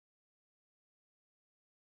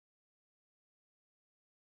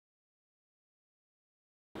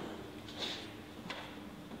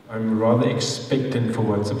I'm rather expectant for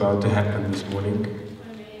what's about to happen this morning.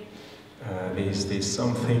 There's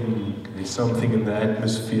something in the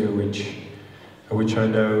atmosphere which I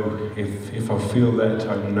know if I feel that,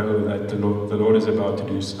 I know that the Lord is about to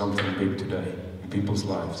do something big today in people's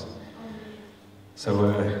lives. So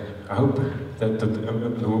I hope that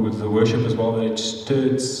the worship as well, that it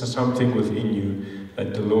stirs something within you,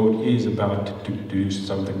 that the Lord is about to do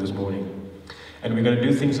something this morning. And we're going to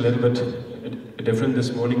do things a little bit different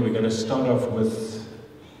this morning. We're going to start off with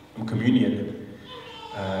communion,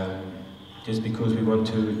 just because we want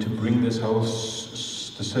to bring this whole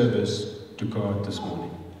the service to God this morning.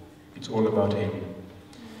 It's all about Him.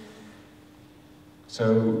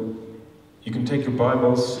 So you can take your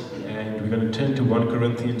Bibles and we're going to turn to 1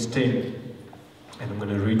 Corinthians 10, and I'm going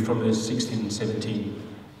to read from verse 16 and 17.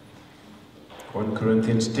 1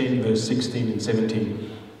 Corinthians 10 verse 16 and 17.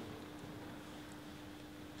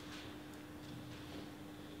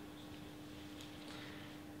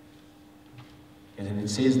 And it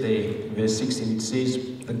says there, in verse 16, it says,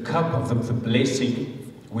 "The cup of the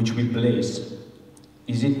blessing which we bless,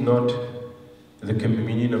 is it not the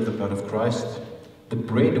communion of the blood of Christ? The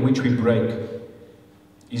bread which we break,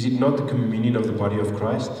 is it not the communion of the body of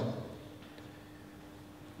Christ?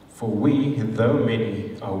 For we, though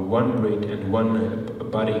many, are one bread and one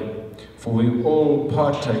body, for we all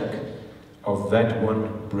partake of that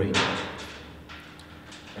one bread."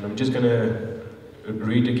 And I'm just going to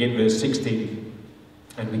read again verse 16.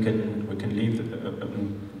 And we can leave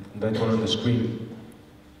that one on the screen,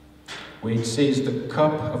 where it says, "The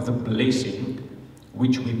cup of the blessing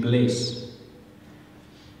which we bless,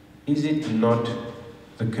 is it not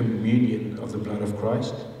the communion of the blood of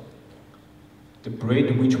Christ? The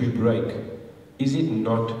bread which we break, is it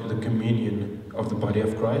not the communion of the body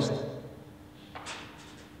of Christ?"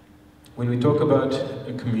 When we talk about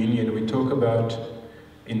a communion, we talk about,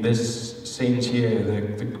 in this sense here,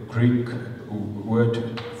 the Greek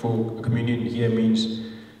word for communion here means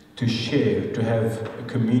to share, to have a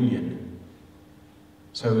communion.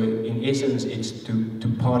 So in essence, it's to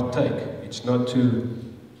partake. It's not to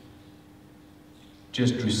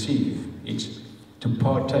just receive, it's to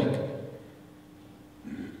partake.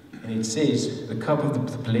 And it says, "The cup of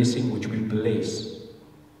the blessing which we bless,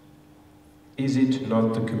 is it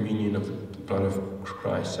not the communion of the blood of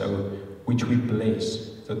Christ?" So, which we bless,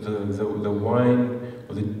 the wine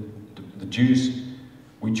or the juice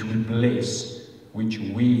which we bless,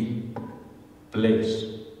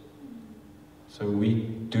 So we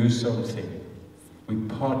do something. We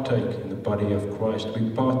partake in the body of Christ. We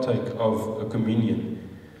partake of a communion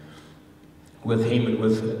with Him and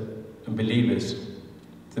with believers.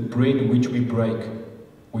 The bread which we break.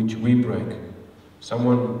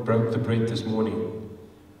 Someone broke the bread this morning.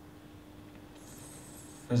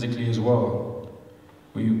 Physically as well.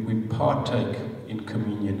 We partake in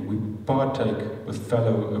communion. We partake with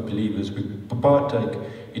fellow believers. We partake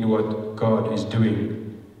in what God is doing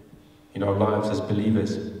in our lives as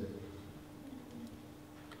believers.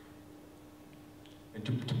 And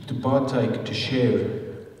to partake, to share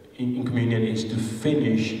in communion is to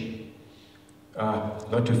finish,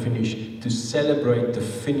 to celebrate the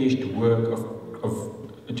finished work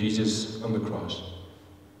of Jesus on the cross.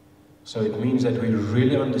 So it means that we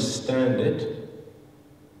really understand it,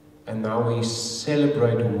 and now we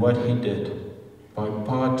celebrate what He did by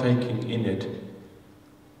partaking in it.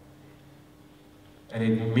 And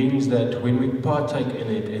it means that when we partake in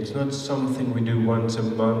it, it's not something we do once a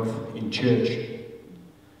month in church,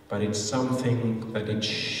 but it's something that it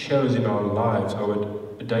shows in our lives. Our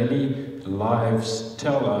daily lives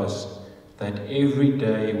tell us that every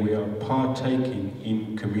day we are partaking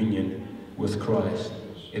in communion with Christ.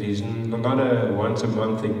 It is not a once a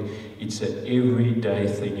month thing, it's an everyday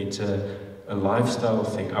thing, it's a lifestyle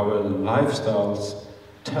thing. Our lifestyles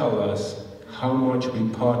tell us how much we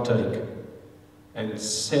partake and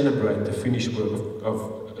celebrate the finished work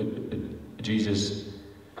of Jesus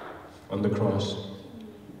on the cross.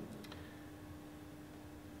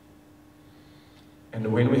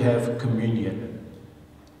 And when we have communion,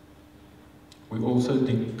 we also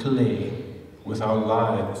declare with our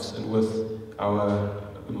lives and with our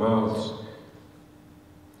mouths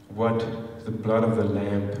what the blood of the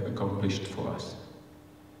Lamb accomplished for us.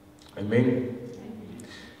 Amen.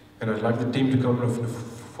 And I'd like the team to come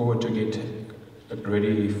forward to get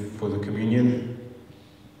ready for the communion.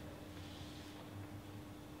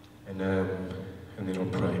 And then I'll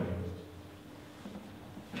pray.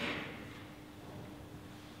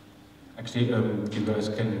 Actually, you guys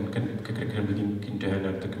can begin to hand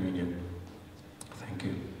out the communion. Thank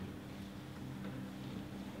you.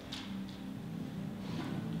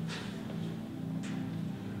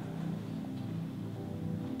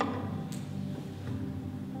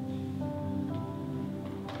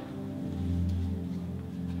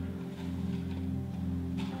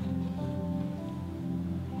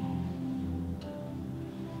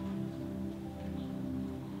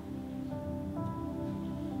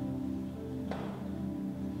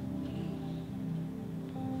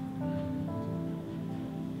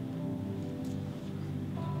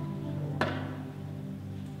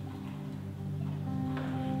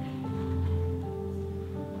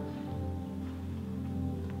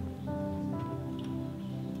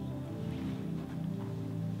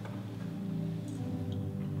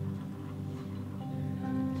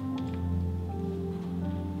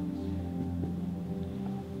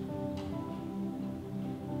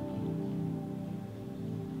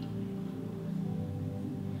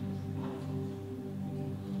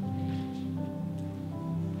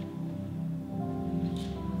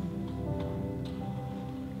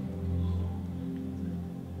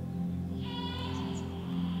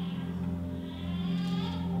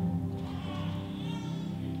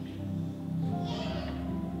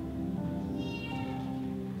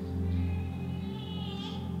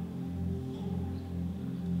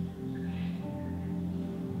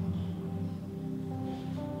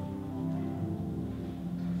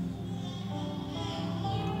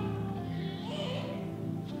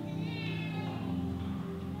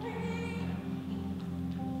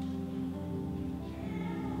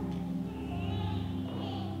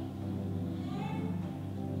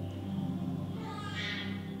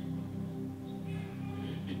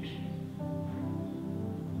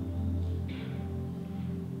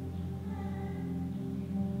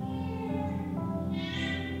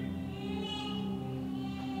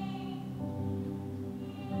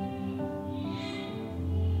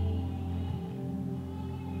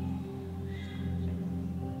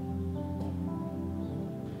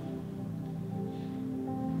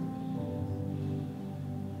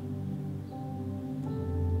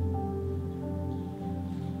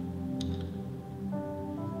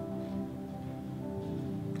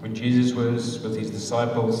 when Jesus was with his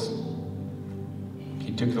disciples,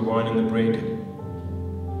 he took the wine and the bread,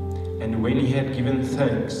 and when he had given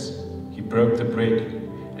thanks, he broke the bread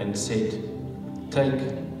and said, "Take,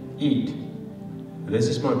 eat. This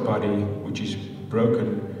is my body, which is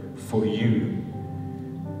broken for you.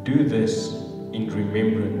 Do this in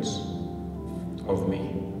remembrance of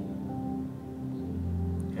me."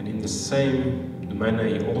 And in the same manner,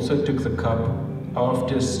 he also took the cup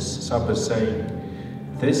after supper, saying,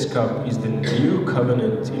 "This cup is the new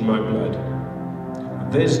covenant in my blood.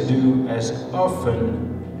 This do as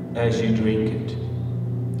often as you drink it,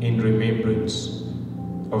 in remembrance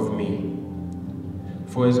of me.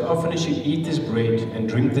 For as often as you eat this bread and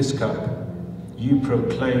drink this cup, you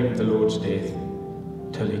proclaim the Lord's death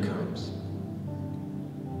till he comes."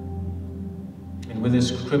 And with this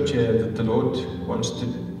scripture, that the Lord wants to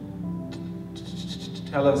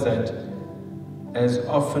tell us that as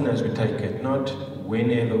often as we take it, not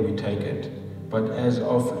whenever we take it, but as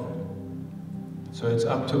often. So it's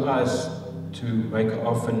up to us to make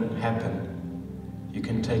often happen. You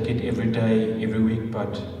can take it every day, every week,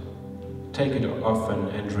 but take it often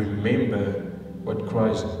and remember what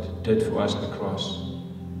Christ did for us on the cross.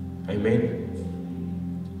 Amen.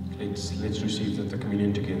 Let's receive the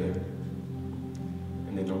communion together,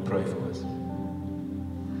 and then I'll pray for us.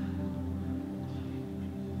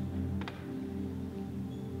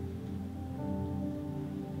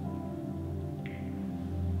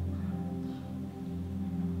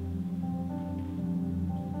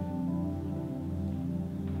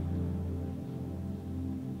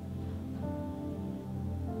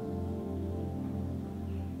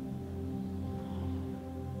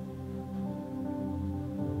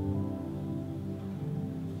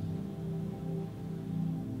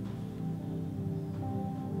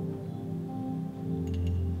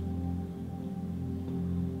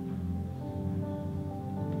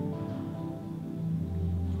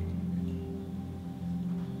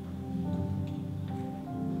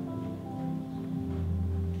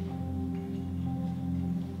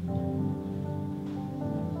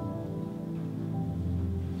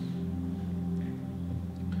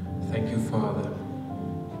 Thank you, Father.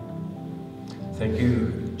 Thank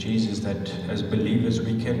you, Jesus, that as believers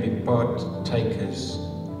we can be partakers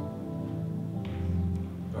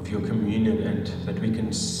of your communion, and that we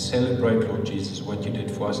can celebrate, Lord Jesus, what you did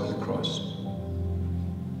for us on the cross.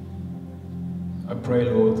 I pray,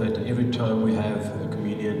 Lord, that every time we have a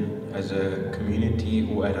communion as a community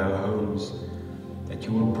or at our homes, that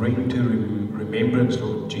you will bring to remembrance,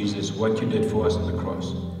 Lord Jesus, what you did for us on the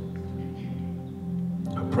cross.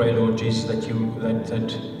 I pray, Lord Jesus, that you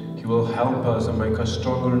will help us and make us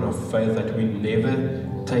stronger in our faith, that we never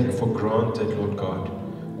take for granted, Lord God,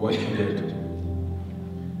 what you did.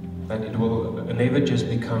 That it will never just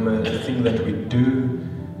become a thing that we do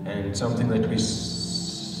and something that we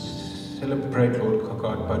celebrate, Lord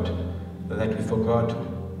God, but that we forgot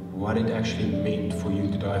what it actually meant for you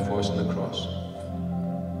to die for us on the cross.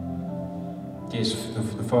 Yes,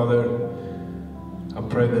 the Father, I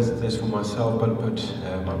pray this for myself, but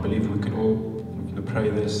I believe we can all pray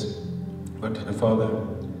this. But Father,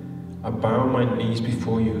 I bow my knees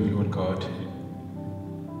before you, Lord God,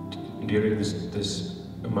 during this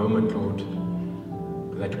moment, Lord,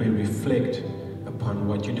 that we reflect upon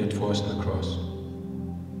what you did for us on the cross.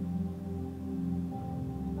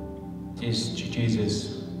 Yes,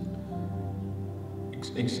 Jesus,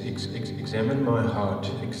 examine my heart,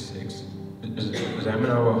 examine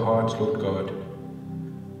our hearts, Lord God,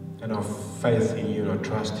 and our faith in you and our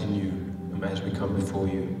trust in you as we come before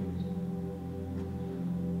you.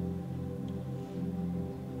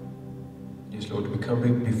 Yes, Lord, we come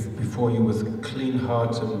before you with clean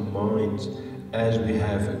hearts and minds as we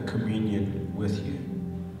have a communion with you.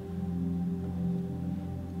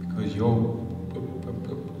 Because your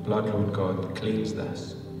blood, Lord God, cleansed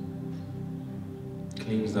us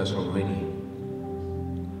already.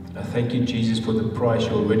 I thank you, Jesus, for the price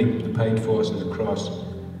you already paid for us on the cross,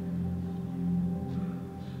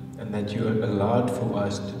 and that you allowed for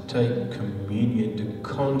us to take communion, to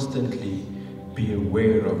constantly be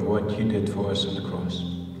aware of what you did for us on the cross.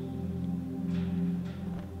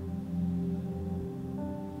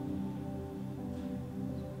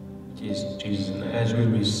 Yes, Jesus, and as we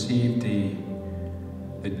receive the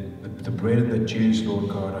bread and the juice, Lord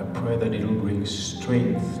God, I pray that it will bring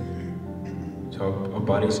strength to our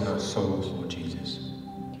bodies and our souls, Lord Jesus.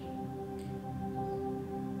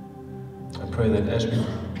 I pray that as we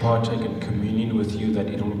partake in communion with you, that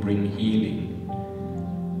it will bring healing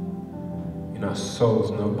in our souls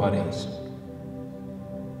and our bodies.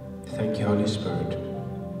 Thank you, Holy Spirit.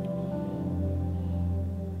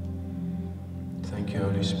 Thank Thank you,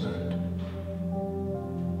 Holy Spirit.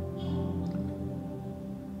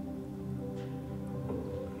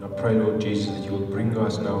 And I pray, Lord Jesus, that you will bring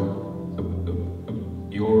us now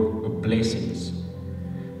your blessings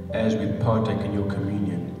as we partake in your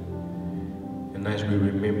communion and as we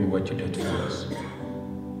remember what you did for us.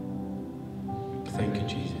 Thank you,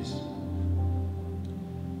 Jesus.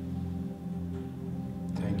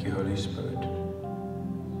 Thank you, Holy Spirit.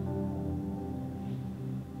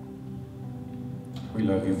 We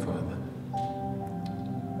love you, Father.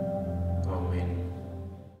 Amen.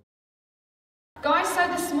 Guys, so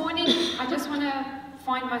this morning, I just want to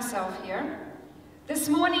find myself here. This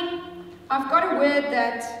morning, I've got a word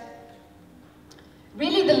that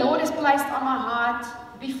really the Lord has placed on my heart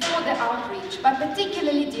before the outreach, but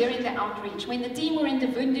particularly during the outreach. When the team were in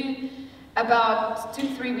Tavundu about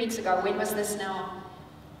 2-3 weeks ago, when was this now?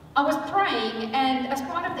 I was praying, and as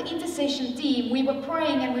part of the intercession team, we were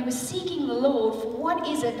praying and we were seeking the Lord for what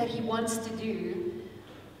is it that He wants to do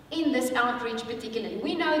in this outreach particularly.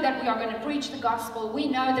 We know that we are going to preach the gospel. We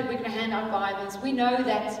know that we're going to hand out Bibles. We know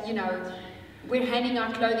that, you know, we're handing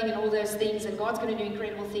out clothing and all those things, and God's going to do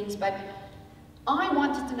incredible things. But I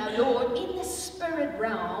wanted to know, Lord, in the spirit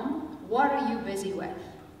realm, what are you busy with?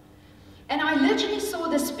 And I literally saw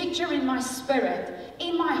this picture in my spirit.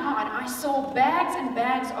 In my heart, I saw bags and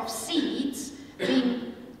bags of seeds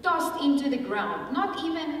being tossed into the ground. Not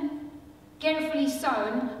even carefully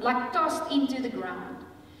sown, like tossed into the ground.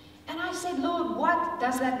 And I said, Lord, what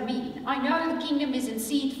does that mean? I know the kingdom is in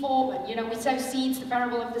seed form, and you know, we sow seeds, the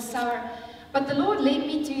parable of the sower. But the Lord led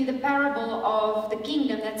me to the parable of the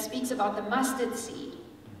kingdom that speaks about the mustard seed.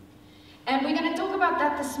 And we're going to talk about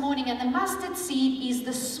that this morning. And the mustard seed is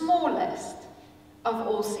the smallest of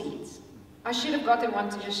all seeds. I should have gotten one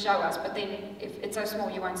to just show us, but then if it's so small,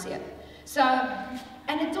 you won't see it. So,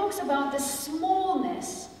 and it talks about the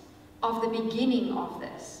smallness of the beginning of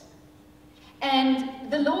this.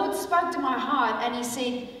 And the Lord spoke to my heart and He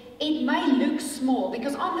said, it may look small,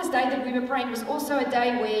 because on this day that we were praying was also a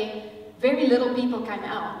day where very little people came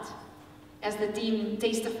out, as the team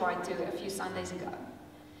testified to a few Sundays ago.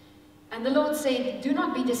 And the Lord said, do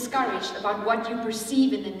not be discouraged about what you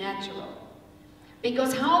perceive in the natural.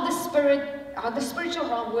 Because how the spiritual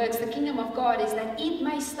realm works, the kingdom of God, is that it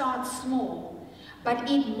may start small, but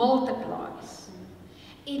it multiplies.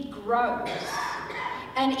 It grows.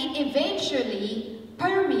 And it eventually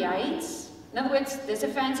permeates. In other words, there's a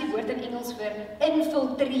fancy word in Engels for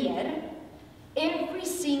infiltreer, every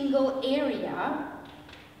single area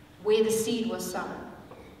where the seed was sown.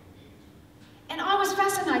 And I was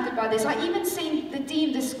fascinated by this. I even sent the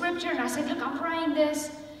team the scripture and I said, look, I'm praying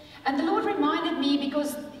this. And the Lord reminded me,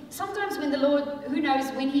 because sometimes when the Lord, who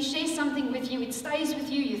knows, when He shares something with you, it stays with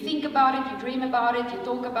you. You think about it, you dream about it, you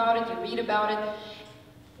talk about it, you read about it.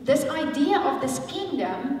 This idea of this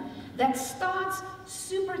kingdom that starts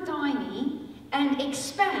super tiny and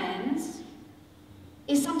expands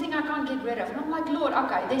is something I can't get rid of. And I'm like, Lord,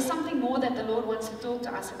 okay, there's something more that the Lord wants to talk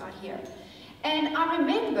to us about here. And I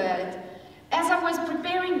remembered, as I was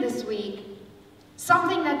preparing this week,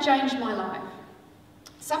 something that changed my life.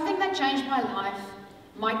 Something that changed my life,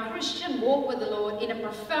 my Christian walk with the Lord in a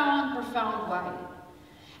profound, profound way.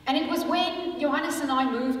 And it was when Johannes and I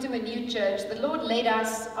moved to a new church. The Lord led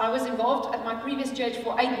us. I was involved at my previous church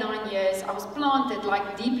for 8-9 years. I was planted,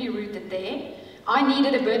 like deeply rooted there. I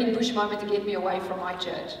needed a burning bush moment to get me away from my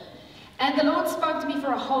church. And the Lord spoke to me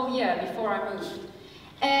for a whole year before I moved.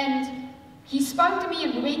 And He spoke to me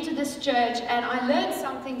and we went to this church, and I learned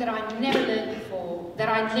something that I never learned before, that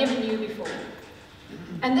I never knew before.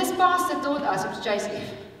 And this pastor taught us, it was JC.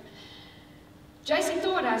 JC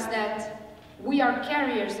taught us that we are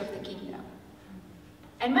carriers of the kingdom.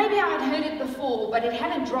 And maybe I had heard it before, but it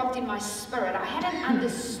hadn't dropped in my spirit. I hadn't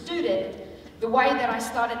understood it the way that I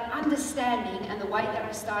started understanding and the way that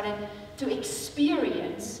I started to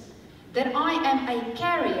experience that I am a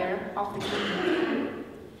carrier of the kingdom.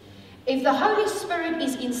 If the Holy Spirit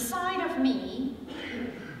is inside of me,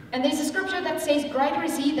 and there's a scripture that says, greater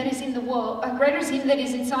is He that is in the world, greater is Him that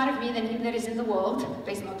is inside of me than him that is in the world.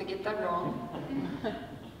 Please not to get that wrong.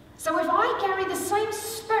 So if I carry the same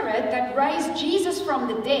Spirit that raised Jesus from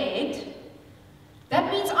the dead,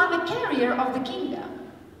 that means I'm a carrier of the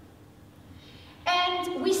kingdom.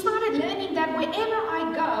 And we started learning that wherever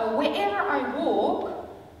I go, wherever I walk,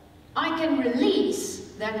 I can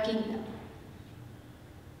release that kingdom.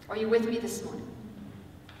 Are you with me this morning?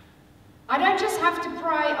 I don't just have to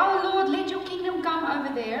pray, oh Lord, let your kingdom come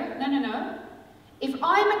over there. No, no, no. If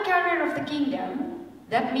I'm a carrier of the kingdom,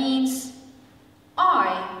 that means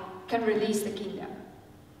I can release the kingdom.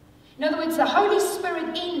 In other words, the Holy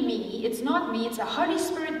Spirit in me, it's not me, it's the Holy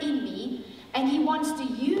Spirit in me, And He wants to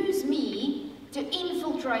use me to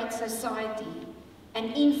infiltrate society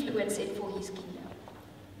and influence it for His kingdom.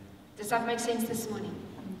 Does that make sense this morning?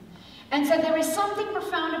 And so there is something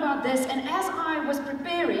profound about this, and as I was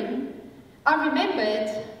preparing, I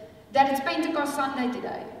remembered that it's Pentecost Sunday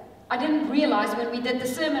today. I didn't realize when we did the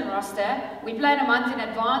sermon roster, we plan a month in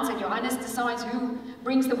advance and Johannes decides who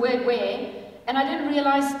brings the word where, and I didn't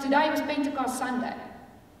realize today was Pentecost Sunday.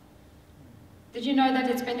 Did you know that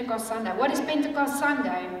it's Pentecost Sunday? What is Pentecost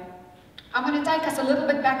Sunday? I'm going to take us a little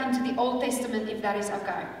bit back into the Old Testament, if that is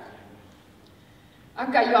okay.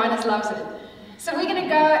 Okay, Johannes loves it. So we're going to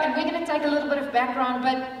go and we're going to take a little bit of background,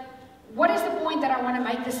 but what is the point that I want to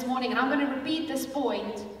make this morning? And I'm going to repeat this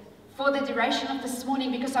point for the duration of this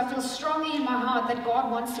morning because I feel strongly in my heart that God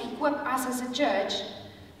wants to equip us as a church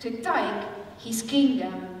to take His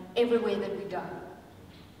kingdom everywhere that we go.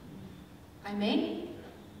 Amen?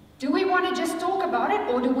 Do we want to just talk about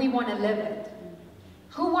it or do we want to live it?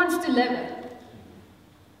 Who wants to live it?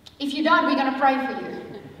 If you don't, we're going to pray for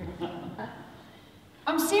you.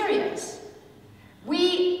 I'm serious.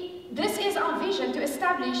 This is our vision to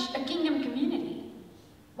establish a kingdom community.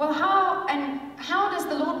 Well, how does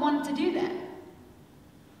the Lord want to do that?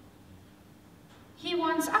 He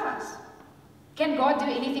wants us. Can God do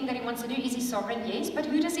anything that He wants to do? Is He sovereign? Yes, but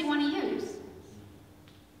who does He want to use?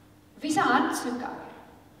 Wie se hand soek hy?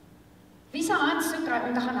 Wie se hand soek hy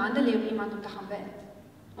om te gaan hande lê op iemand om te gaan bid?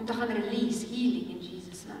 Om te gaan release healing in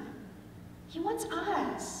Jesus' name. He wants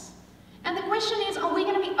us. And the question is, are we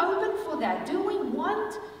going to be open for that? Do we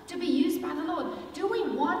want to be used by the Lord? Do we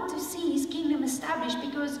want to see His kingdom established?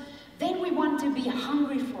 Because then we want to be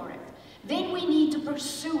hungry for it. Then we need to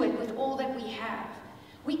pursue it with all that we have.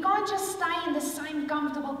 We can't just stay in the same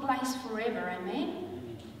comfortable place forever,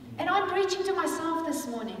 amen? And I'm preaching to myself this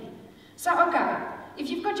morning. So, okay,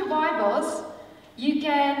 if you've got your Bibles,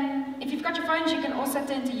 if you've got your phones, you can also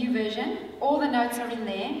turn to YouVersion. All the notes are in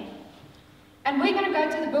there. And we're going to go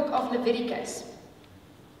to the book of Leviticus.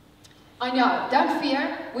 I know, don't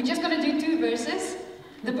fear, we're just going to do 2 verses.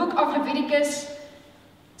 The book of Leviticus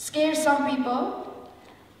scares some people.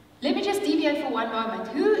 Let me just deviate for one moment.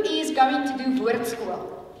 Who is going to do woordskool?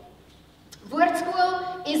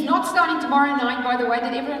 Woordskool is not starting tomorrow night, by the way.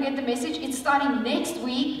 Did everyone get the message? It's starting next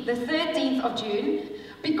week, the 13th of June,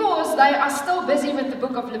 because they are still busy with the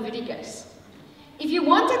book of Leviticus. If you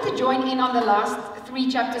wanted to join in on the last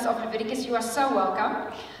 3 chapters of Leviticus, you are so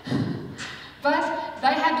welcome. But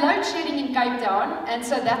they had load shedding in Cape Town, and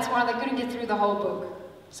so that's why they couldn't get through the whole book.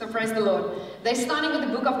 So praise the Lord. They're starting with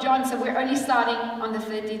the book of John, so we're only starting on the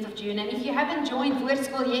 13th of June. And if you haven't joined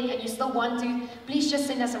Woordskool yet and you still want to, please just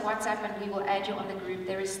send us a WhatsApp and we will add you on the group.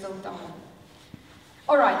 There is still time.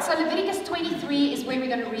 Alright, so Leviticus 23 is where we're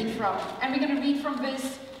going to read from. And we're going to read from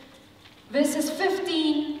verses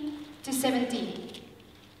 15 to 17.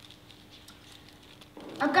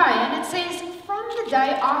 Okay, and it says, from the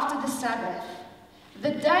day after the Sabbath,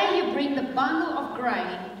 the day you bring the bundle of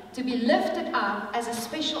grain to be lifted up as a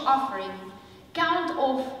special offering, count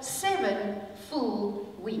off 7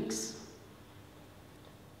 full weeks.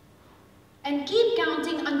 And keep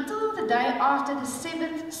counting until the day after the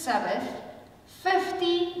 7th Sabbath,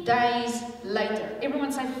 50 days later.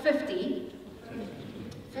 Everyone say 50.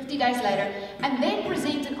 50 days later. And then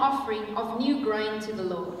present an offering of new grain to the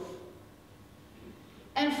Lord.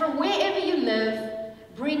 And from wherever you live,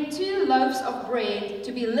 bring 2 loaves of bread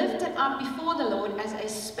to be lifted up before the Lord as a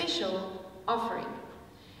special offering.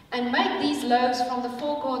 And make these loaves from the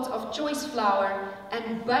forecourts of choice flour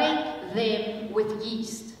and bake them with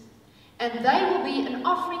yeast. And they will be an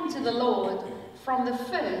offering to the Lord from the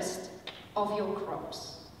first of your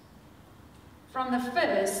crops. From the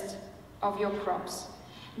first of your crops.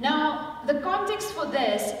 Now, the context for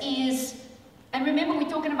this is, and remember we're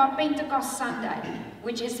talking about Pentecost Sunday,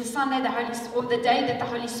 which is the Sunday the day that the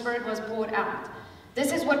Holy Spirit was poured out.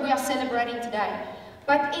 This is what we are celebrating today.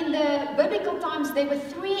 But in the biblical times, there were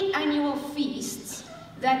 3 annual feasts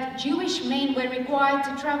that Jewish men were required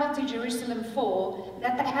to travel to Jerusalem for,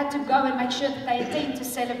 that they had to go and make sure that they attend to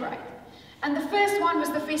celebrate. And the first one was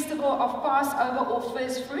the festival of Passover or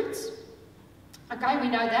first fruits. Okay, we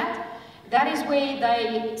know that. That is where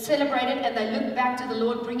they celebrated and they looked back to the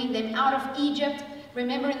Lord bringing them out of Egypt.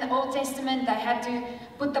 Remember in the Old Testament, they had to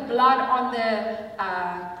put the blood on the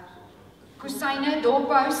Coetzee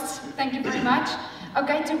doorposts. Thank you very much.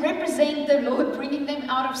 Okay, to represent the Lord bringing them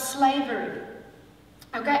out of slavery.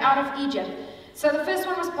 Okay, out of Egypt. So the first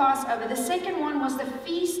one was Passover. The second one was the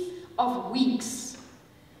Feast of Weeks.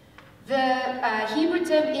 The Hebrew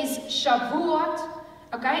term is Shavuot.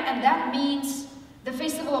 Okay, and that means the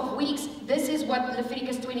Festival of Weeks. This is what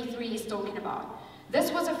Leviticus 23 is talking about.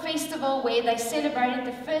 This was a festival where they celebrated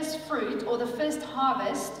the first fruit or the first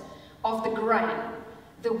harvest of the grain,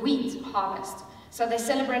 the wheat harvest. So they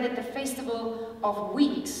celebrated the festival of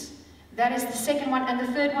weeks. That is the second one. And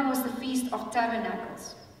the third one was the Feast of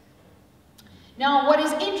Tabernacles. Now, what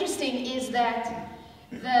is interesting is that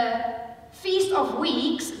the Feast of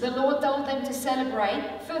Weeks, the Lord told them to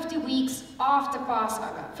celebrate 50 weeks after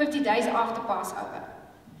Passover, 50 days after Passover.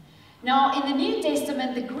 Now, in the New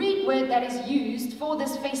Testament, the Greek word that is used for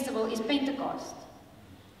this festival is Pentecost.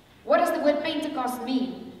 What does the word Pentecost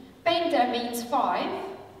mean? Penta means 5,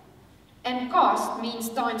 and cost means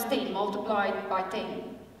times 10, multiplied by 10.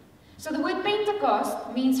 So the word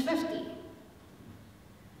Pentecost means 50.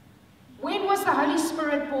 When was the Holy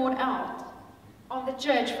Spirit poured out on the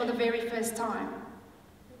church for the very first time?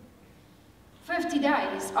 50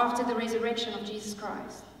 days after the resurrection of Jesus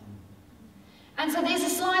Christ. And so there's a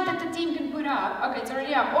slide that the team can put up. Okay, it's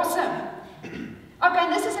already up. Awesome. Okay,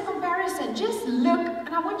 and this is a comparison. Just look, and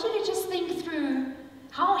I want you to just think through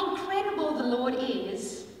how incredible the Lord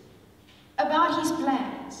is about His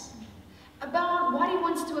plans, about what He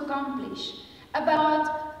wants to accomplish,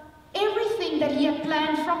 about everything that He had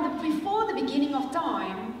planned from before the beginning of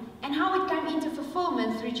time, and how it came into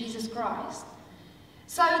fulfillment through Jesus Christ.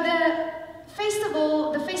 So the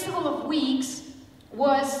festival of weeks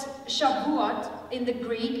was Shavuot in the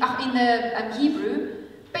Greek, in the Hebrew,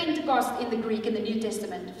 Pentecost in the Greek in the New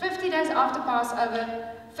Testament. 50 days after Passover,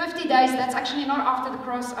 50 days, that's actually not after the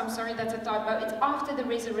cross, I'm sorry, that's a typo, it's after the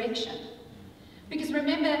resurrection. Because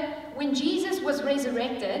remember, when Jesus was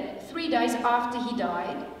resurrected, 3 days after He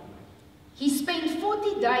died, He spent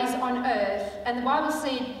 40 days on earth, and the Bible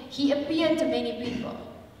said He appeared to many people.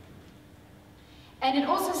 And it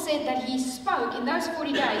also said that He spoke, in those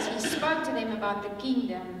 40 days, He spoke to them about the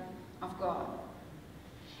kingdom of God.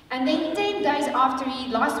 And then 10 days after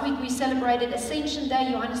last week we celebrated Ascension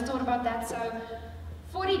Day, Johannes taught about that, so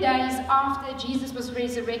 40 days after Jesus was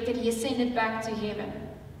resurrected, He ascended back to heaven.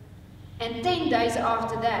 And 10 days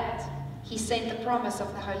after that, He sent the promise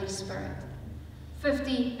of the Holy Spirit.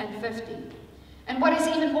 50 and 50. And what is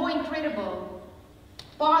even more incredible,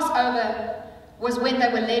 Passover was when they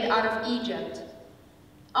were led out of Egypt.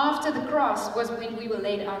 After the cross was when we were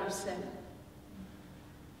led out of sin.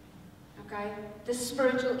 Okay? The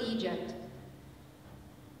spiritual Egypt.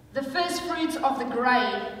 The first fruits of the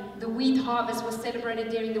grain, the wheat harvest, was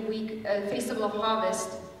celebrated during the Festival of Harvest.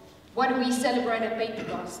 What do we celebrate at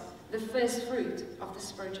Pentecost? The first fruit of the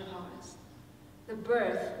spiritual harvest. The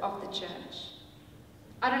birth of the church.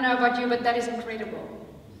 I don't know about you, but that is incredible.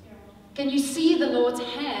 Can you see the Lord's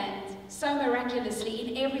hand so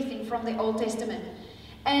miraculously in everything from the Old Testament?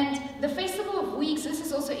 And the Festival of Weeks, this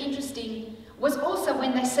is also interesting, was also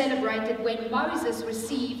when they celebrated when Moses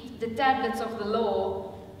received the tablets of the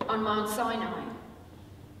law on Mount Sinai.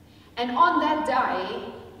 And on that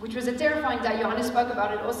day, which was a terrifying day, Johannes spoke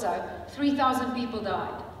about it also, 3,000 people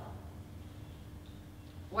died.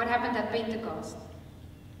 What happened at Pentecost?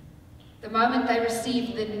 The moment they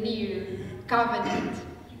received the new covenant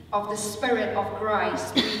of the Spirit of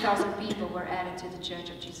Christ, 3,000 people were added to the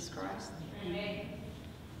Church of Jesus Christ. Amen.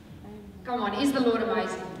 Come on, is the Lord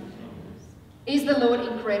amazing? Is the Lord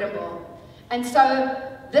incredible? And so,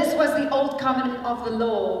 this was the old covenant of the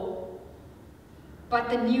law, but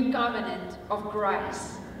the new covenant of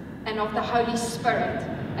grace and of the Holy Spirit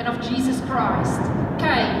and of Jesus Christ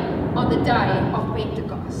came on the day of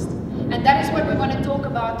Pentecost. And that is what we want to talk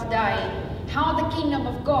about today, how the kingdom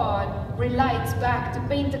of God relates back to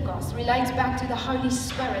Pentecost, relates back to the Holy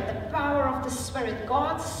Spirit, the power of the Spirit,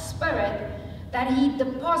 God's Spirit that He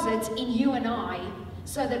deposits in you and I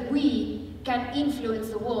so that we can influence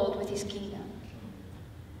the world with His kingdom.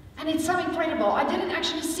 And it's so incredible. I didn't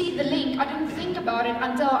actually see the link. I didn't think about it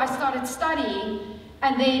until I started studying,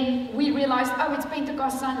 and then we realized, oh, it's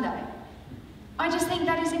Pentecost Sunday. I just think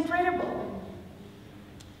that is incredible.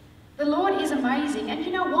 The Lord is amazing. And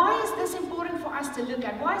you know, why is this important for us to look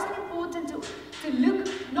at? Why is it important to look,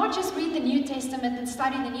 not just read the New Testament and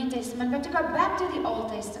study the New Testament, but to go back to the Old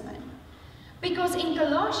Testament? Because in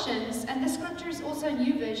Colossians, and the scripture is also a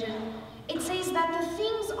new version, it says that the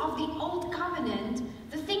things of the Old Covenant,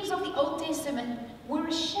 the things of the Old Testament, were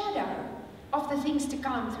a shadow of the things to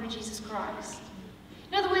come through Jesus Christ.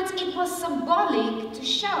 In other words, it was symbolic to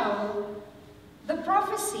show the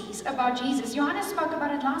prophecies about Jesus. Johannes spoke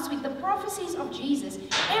about it last week. The prophecies of Jesus.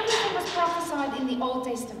 Everything was prophesied in the Old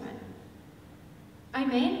Testament.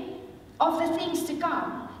 Amen? Of the things to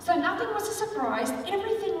come. So nothing was a surprise.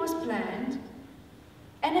 Everything was planned.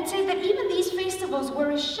 And it said that even these festivals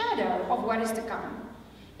were a shadow of what is to come.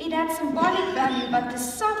 It had symbolic value, but the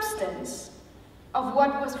substance of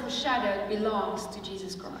what was foreshadowed belongs to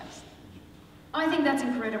Jesus Christ. I think that's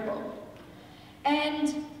incredible.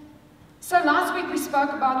 And so last week we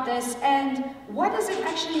spoke about this, and what does it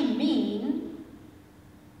actually mean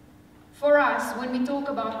for us when we talk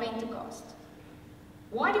about Pentecost?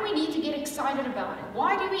 Why do we need to get excited about it?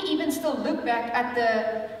 Why do we even still look back at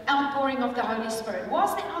the outpouring of the Holy Spirit?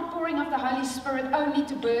 Was the outpouring of the Holy Spirit only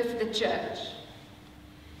to birth the church?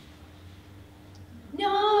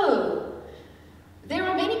 No! There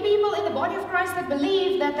are many people in the body of Christ that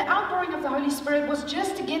believe that the outpouring of the Holy Spirit was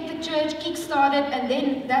just to get the church kick-started, and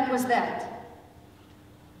then that was that.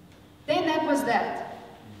 Then that was that.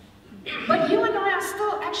 But you and I are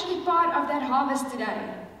still actually part of that harvest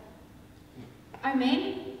today.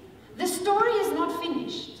 Amen? The story is not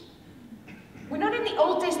finished. We're not in the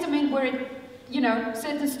Old Testament where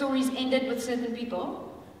certain stories ended with certain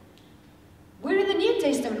people. We're in the New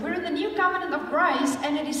Testament. We're in the new covenant of grace,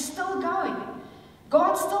 and it is still going.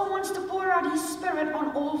 God still wants to pour out His Spirit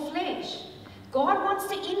on all flesh. God wants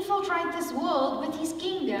to infiltrate this world with His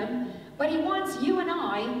kingdom, but He wants you and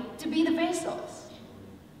I to be the vessels.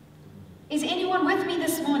 Is anyone with me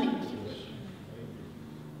this morning?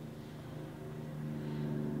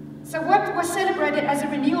 So what was celebrated as a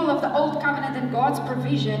renewal of the old covenant and God's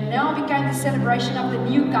provision now became the celebration of the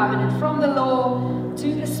new covenant, from the law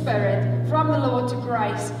to the Spirit, from the law to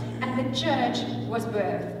grace, and the church was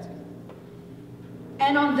birthed.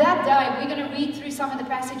 And on that day, we're going to read through some of the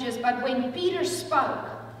passages, but when Peter spoke,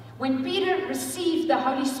 when Peter received the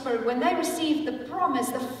Holy Spirit, when they received the promise,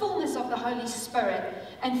 the fullness of the Holy Spirit,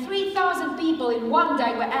 and 3,000 people in one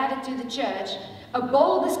day were added to the church, a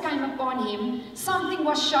boldness came upon him, something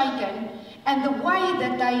was shaken, and the way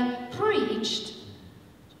that they preached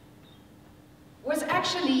was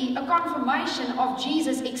actually a confirmation of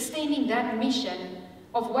Jesus extending that mission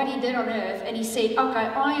of what He did on earth, and He said, okay,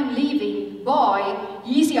 I am leaving, bye,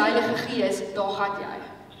 hier is die Heilige Gees, daar gaan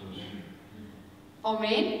jy.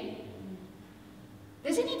 Amen?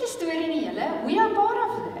 Dis nie die storie nie, julle. We are part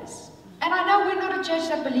of this. And I know we're not a church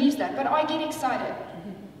that believes that, but I get excited.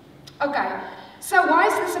 Okay, so why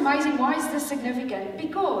is this amazing? Why is this significant?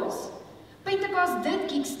 Because Pentecost did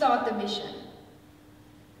kickstart the mission.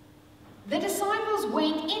 The disciples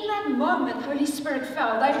went, in that moment Holy Spirit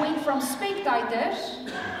fell, they went from spectators,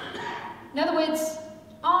 in other words,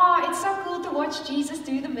 it's so cool to watch Jesus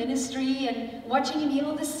do the ministry and watching Him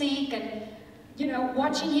heal the sick and,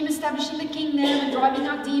 watching Him establishing the kingdom and driving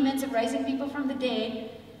out demons and raising people from the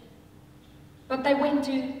dead. But they went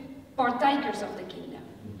to partakers of the kingdom.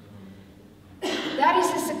 That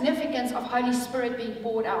is the significance of Holy Spirit being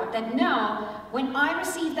poured out. That now, when I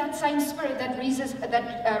receive that same Spirit that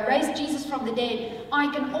raised Jesus from the dead,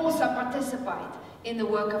 I can also participate in the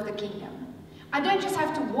work of the kingdom. I don't just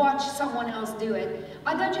have to watch someone else do it.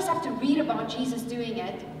 I don't just have to read about Jesus doing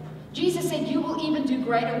it. Jesus said, you will even do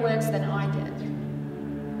greater works than I did.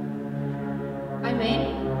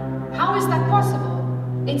 Amen? How is that possible?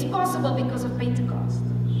 It's possible because of Pentecost.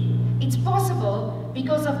 It's possible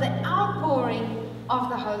because of the outpouring of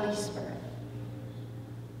the Holy Spirit.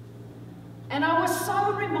 And I was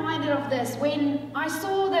so reminded of this when I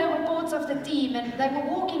saw the reports of the team, and they were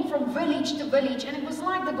walking from village to village, and it was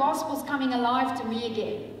like the gospel's coming alive to me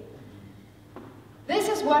again. This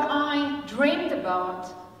is what I dreamed about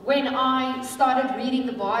when I started reading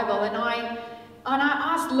the Bible, and I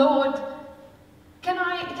asked, Lord, can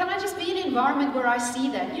I just be in an environment where I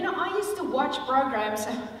see that? I used to watch programs.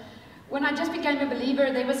 When I just became a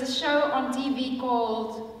believer, there was a show on TV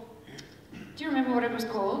called, do you remember what it was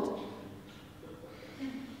called?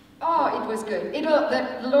 Oh, it was good.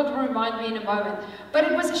 The Lord will remind me in a moment. But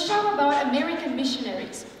it was a show about American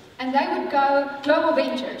missionaries. And they would go, Global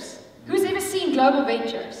Ventures. Who's ever seen Global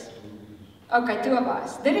Ventures? Okay, two of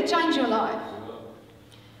us. Did it change your life?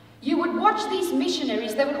 You would watch these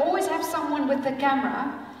missionaries. They would always have someone with the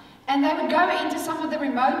camera. And they would go into some of the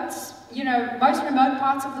remotes, most remote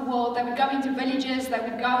parts of the world. They would go into villages. They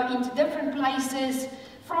would go into different places,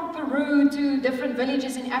 from Peru to different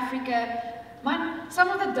villages in Africa. Some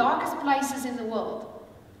of the darkest places in the world.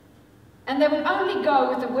 And they would only go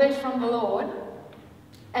with the word from the Lord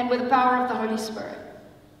and with the power of the Holy Spirit.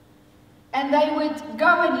 And they would go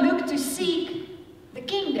and look to seek the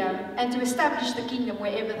kingdom and to establish the kingdom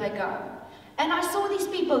wherever they go. And I saw these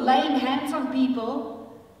people laying hands on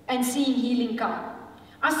people and seeing healing come.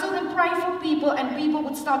 I saw them pray for people, and people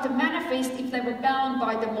would start to manifest if they were bound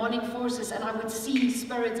by demonic forces, and I would see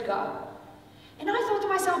spirits go. And I thought to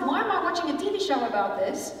myself, why am I watching a TV show about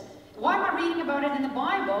this? Why am I reading about it in the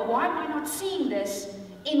Bible? Why am I not seeing this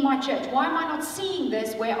in my church? Why am I not seeing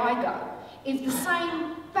this where I go? If the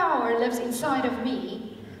same power lives inside of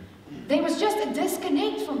me, there was just a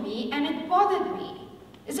disconnect for me and it bothered me.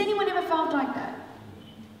 Has anyone ever felt like that?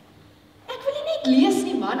 Ek wil nie net lees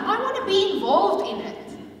nie, man. I want to be involved in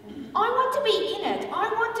it. I want to be in it. I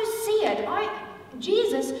want to see it.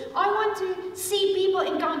 I want to see people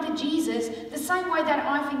encounter Jesus the same way that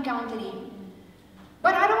I've encountered him.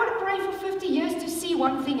 But I don't want to pray for 50 years to see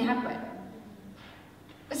one thing happen.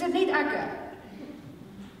 Is dit net ek?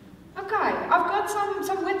 Okay, I've got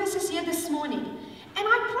some witnesses here this morning. And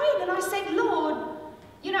I prayed and I said, Lord,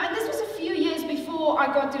 and this was a few years before I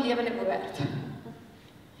got to Lewende Woord.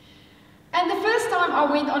 And the first time I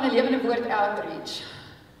went on a Lewende Woord outreach,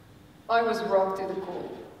 I was rocked to the core.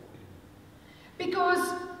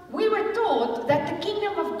 Because we were taught that the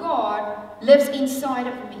kingdom of God lives inside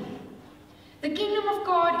of me. The kingdom of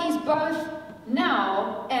God is both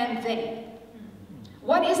now and then.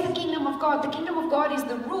 What is the kingdom of God? The kingdom of God is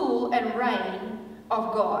the rule and reign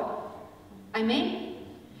of God. Amen?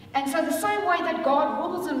 And so the same way that God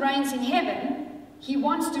rules and reigns in heaven, he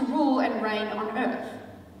wants to rule and reign on earth.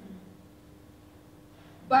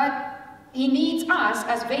 But he needs us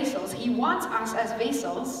as vessels. He wants us as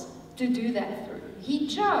vessels to do that through. He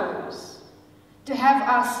chose to have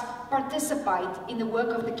us participate in the work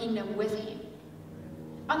of the kingdom with him.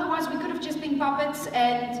 Otherwise, we could have just been puppets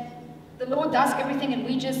and the Lord does everything and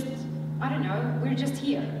we just, I don't know, we're just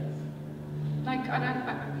here. Like, I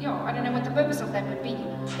don't know what the purpose of that would be.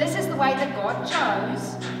 This is the way that God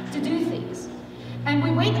chose to do things. And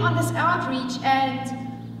we went on this outreach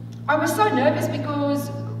and I was so nervous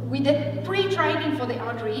because we did pre-training for the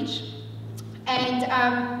outreach.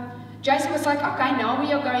 And Jason was like, okay, now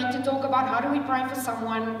we are going to talk about how do we pray for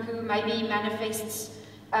someone who maybe manifests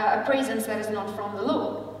a presence that is not from the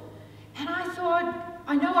Lord. And I thought,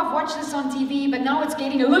 I know I've watched this on TV, but now it's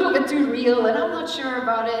getting a little bit too real and I'm not sure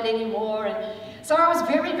about it anymore. And so I was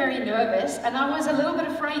very, very nervous and I was a little bit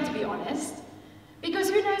afraid, to be honest. Because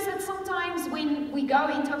who knows that sometimes when we go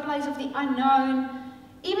into a place of the unknown,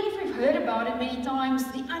 even if we've heard about it many times,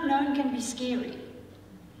 the unknown can be scary.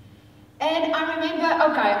 And I remember,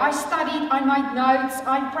 okay, I studied, I made notes,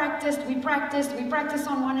 we practiced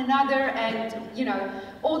on one another and,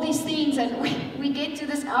 all these things. And we get to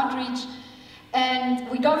this outreach and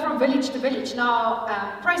we go from village to village.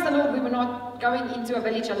 Now, praise the Lord, we were not going into a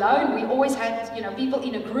village alone. We always had, people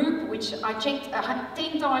in a group, which I checked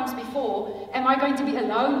 10 times before. Am I going to be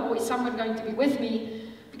alone or is someone going to be with me?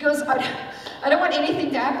 Because I don't want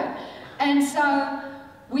anything to happen. And so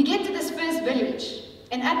we get to this first village.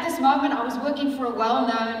 And at this moment, I was working for a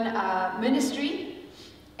well-known ministry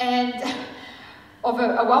and of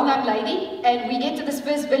a well-known lady. And we get to this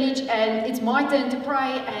first village and it's my turn to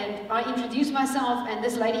pray. And I introduce myself and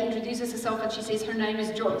this lady introduces herself and she says her name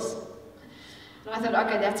is Joyce. And I thought,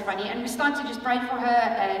 okay, that's funny. And we start to just pray for her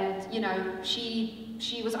and,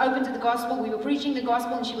 she was open to the gospel. We were preaching the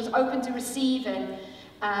gospel and she was open to receive.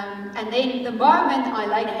 And then the moment I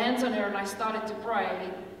laid hands on her and I started to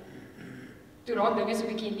pray,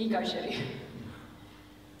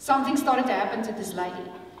 something started to happen to this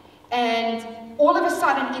lady. And all of a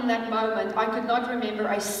sudden in that moment, I could not remember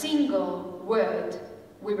a single word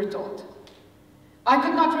we were taught. I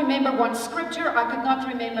could not remember one scripture. I could not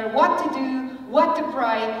remember what to do, what to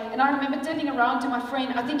pray. And I remember turning around to my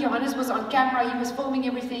friend. I think Johannes was on camera. He was filming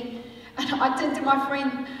everything. And I turned to my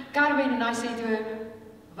friend, Carmen, and I said to her,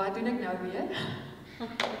 "Wat doen ek nou weer?"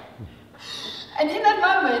 And in that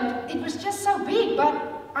moment, it was just so big, but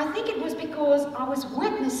I think it was because I was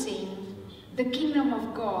witnessing the kingdom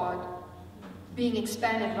of God being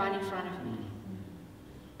expanded right in front of me.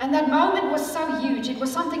 And that moment was so huge. It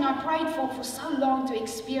was something I prayed for so long to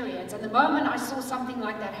experience. And the moment I saw something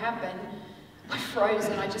like that happen, I froze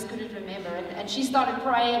and I just couldn't remember. And she started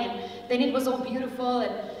praying, and then it was all beautiful.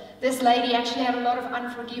 And this lady actually had a lot of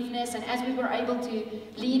unforgiveness, and as we were able to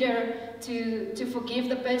lead her to forgive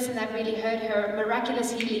the person that really hurt her,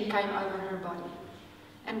 miraculous healing came over her body.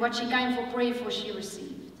 And what she came for prayer for, she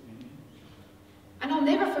received. And I'll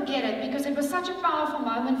never forget it, because it was such a powerful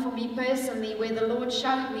moment for me personally, where the Lord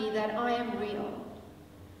showed me that I am real.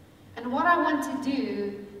 And what I want to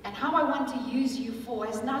do, and how I want to use you for,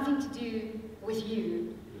 has nothing to do with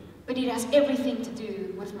you, but it has everything to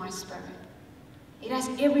do with my spirit. It has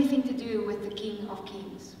everything to do with the King of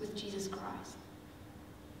Kings, with Jesus Christ.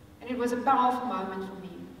 And it was a powerful moment for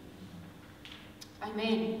me.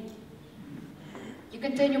 Amen. You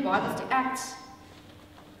can turn your Bibles to Acts.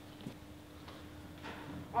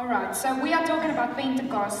 Alright, so we are talking about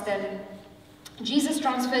Pentecost, and Jesus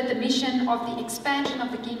transferred the mission of the expansion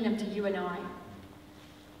of the kingdom to you and I.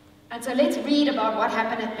 And so let's read about what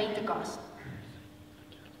happened at Pentecost.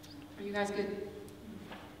 Are you guys good?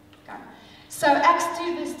 Okay. So Acts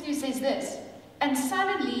 2 verse 2 says this, and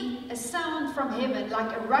suddenly a sound from heaven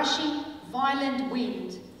like a rushing violent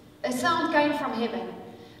wind. A sound came from heaven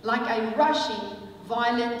like a rushing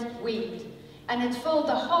violent wind, and it filled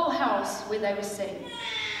the whole house where they were sitting.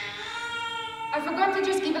 I forgot to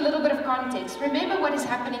just give a little bit of context. Remember what is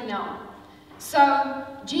happening now. So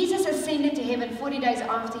Jesus ascended to heaven 40 days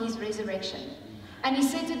after his resurrection. And he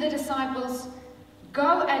said to the disciples,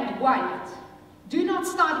 go and wait. Do not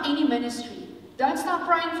start any ministry. Don't start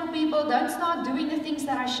praying for people. Don't start doing the things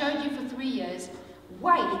that I showed you for 3 years.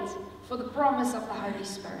 Wait for the promise of the Holy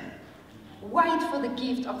Spirit. Wait for the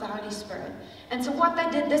gift of the Holy Spirit. And so what they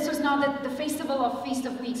did, this was now the festival of Feast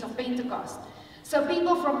of Weeks, of Pentecost. So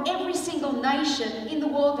people from every single nation in the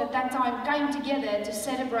world at that time came together to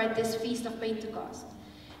celebrate this Feast of Pentecost.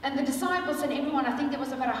 And the disciples and everyone, I think there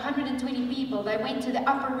was about 120 people, they went to the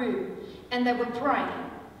upper room and they were praying.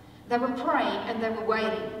 They were praying and they were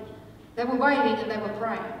waiting. They were waiting and they were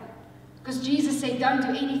praying. Because Jesus said, don't do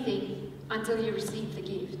anything until you receive the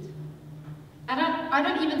gift. And I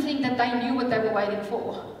don't even think that they knew what they were waiting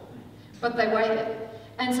for. But they waited.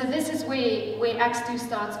 And so this is where Acts 2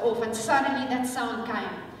 starts off. And suddenly that sound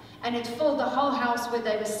came. And it filled the whole house where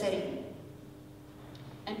they were sitting.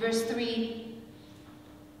 And verse 3.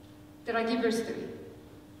 Did I give verse 3?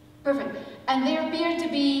 Perfect. And there appeared to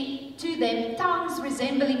be to them tongues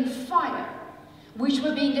resembling fire, which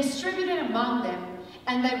were being distributed among them.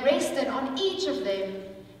 And they rested on each of them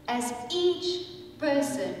as each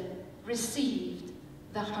person received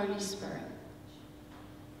the Holy Spirit.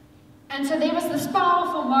 And so there was this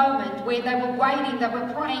powerful moment where they were waiting, they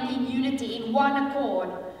were praying in unity, in one accord.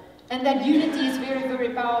 And that unity is very, very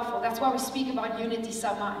powerful. That's why we speak about unity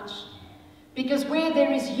so much. Because where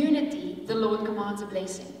there is unity, the Lord commands a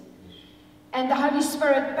blessing. And the Holy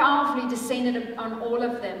Spirit powerfully descended on all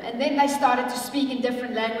of them. And then they started to speak in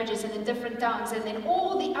different languages and in different tongues. And then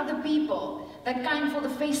all the other people that came for the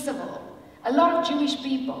festival, a lot of Jewish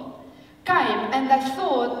people, came and they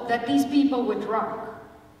thought that these people were drunk.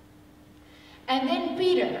 And then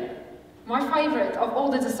Peter, my favorite of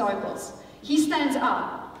all the disciples, he stands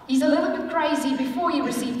up. He's a little bit crazy before he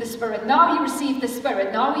received the Spirit. Now he received the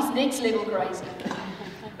Spirit. Now he's next level crazy.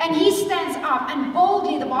 And he stands up and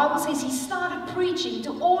boldly, the Bible says, he started preaching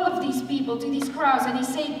to all of these people, to these crowds. And he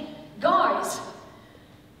said, guys,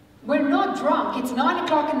 we're not drunk. It's 9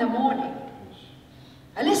 o'clock in the morning.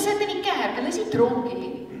 Hulle sit in die kerk. Hulle is nie dronk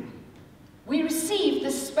nie. We received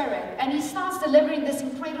the Spirit. And he starts delivering this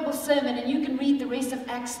incredible sermon. And you can read the rest of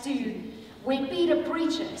Acts 2, where Peter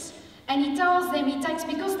preaches. And he tells them,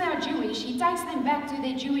 because they are Jewish, he takes them back to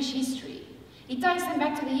their Jewish history. He takes them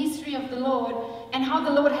back to the history of the Lord and how the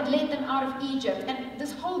Lord had led them out of Egypt. And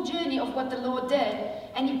this whole journey of what the Lord did.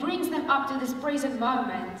 And he brings them up to this present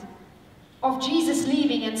moment of Jesus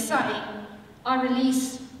leaving and saying, I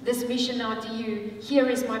release this mission now to you. Here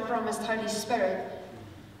is my promised Holy Spirit.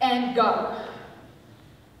 And go.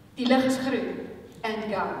 Die lig is groen.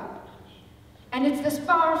 And go. And it's this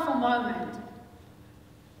powerful moment.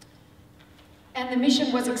 And the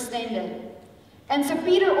mission was extended. And so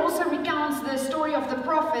Peter also recounts the story of the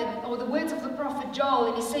prophet, or the words of the prophet Joel,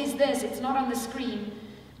 and he says this, it's not on the screen.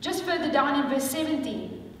 Just further down in verse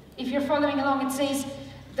 17, if you're following along, it says,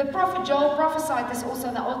 the prophet Joel prophesied this also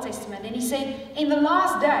in the Old Testament, and he said, in the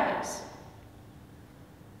last days,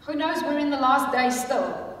 who knows, we're in the last days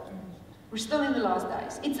still. We're still in the last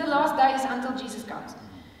days. It's the last days until Jesus comes.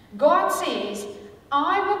 God says,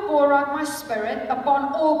 I will pour out my Spirit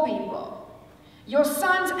upon all people. Your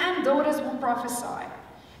sons and daughters will prophesy,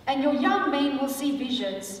 and your young men will see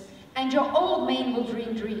visions, and your old men will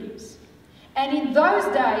dream dreams. And in those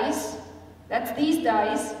days, that's these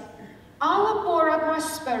days, I will pour out my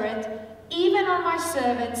Spirit, even on my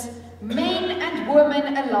servants, men and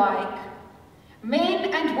women alike.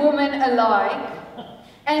 Men and women alike,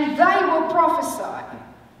 and they will prophesy.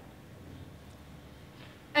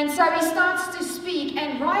 And so he starts to speak,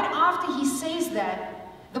 and right after he says that,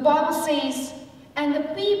 the Bible says, and the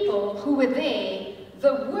people who were there,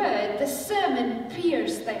 the word, the sermon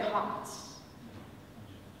pierced their hearts.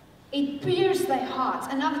 It pierced their hearts.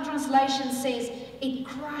 Another translation says it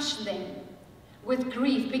crushed them with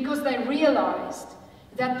grief because they realized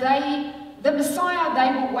that the Messiah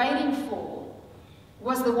they were waiting for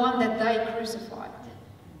was the one that they crucified.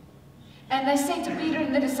 And they said to Peter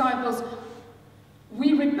and the disciples,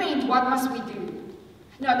 we repent, what must we do?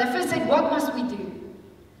 No, they first said, what must we do?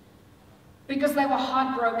 Because they were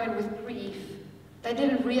heartbroken with grief. They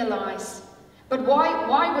didn't realize. But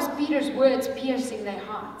why was Peter's words piercing their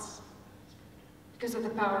hearts? Because of the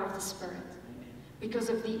power of the Spirit. because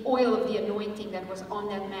of the oil of the anointing that was on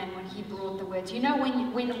that man when he brought the word. You know,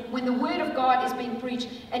 when the word of God is being preached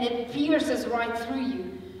and it pierces right through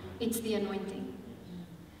you, it's the anointing.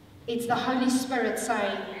 It's the Holy Spirit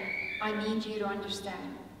saying, I need you to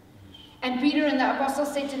understand. And Peter and the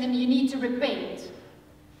apostles said to them, you need to repent.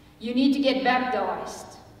 You need to get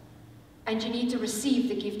baptized. And you need to receive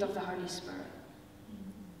the gift of the Holy Spirit.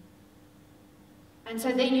 And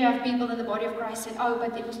so then you have people in the body of Christ saying, oh,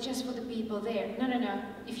 but it was just for the people there. No, no, no.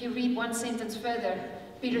 If you read one sentence further,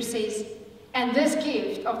 Peter says, and this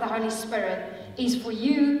gift of the Holy Spirit is for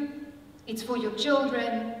you, it's for your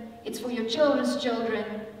children, it's for your children's children.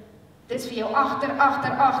 Dis vir jou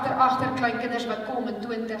agter kleinkinders wat kom in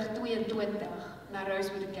 2022 na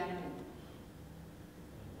Rosewood Academy.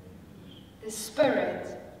 The Spirit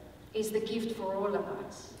is the gift for all of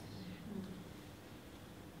us.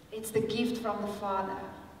 It's the gift from the Father.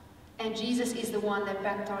 And Jesus is the one that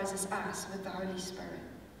baptizes us with the Holy Spirit.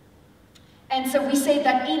 And so we said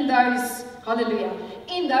that in those, hallelujah,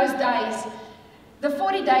 in those days, the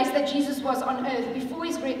 40 days that Jesus was on earth,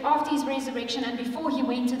 after his resurrection and before he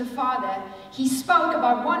went to the Father, he spoke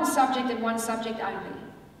about one subject and one subject only.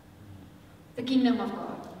 The kingdom of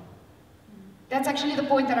God. That's actually the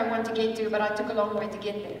point that I want to get to, but I took a long way to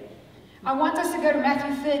get there. I want us to go to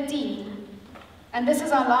Matthew 13. And this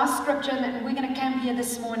is our last scripture, and we're going to camp here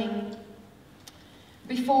this morning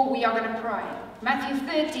before we are going to pray. Matthew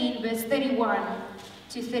 13, verse 31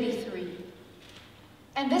 to 33.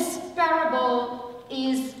 And this parable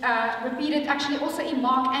is repeated actually also in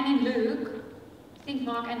Mark and in Luke. I think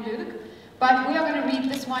Mark and Luke. But we are going to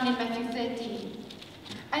read this one in Matthew 13.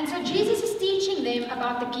 And so Jesus is teaching them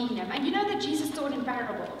about the kingdom. And you know that Jesus taught in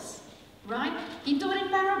parables, right? He taught in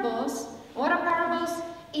parables. What are parables?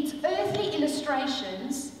 It's earthly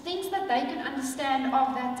illustrations, things that they can understand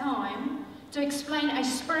of that time, to explain a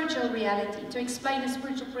spiritual reality, to explain a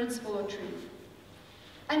spiritual principle or truth.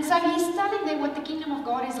 And so he's telling them what the kingdom of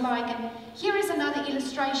God is like. And here is another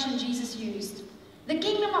illustration Jesus used. The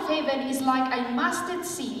kingdom of heaven is like a mustard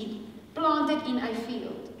seed planted in a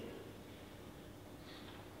field.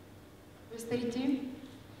 Verse 32.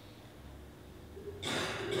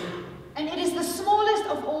 And it is the smallest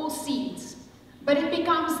of all seeds, but it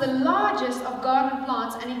becomes the largest of garden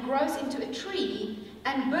plants, and it grows into a tree,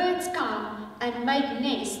 and birds come and make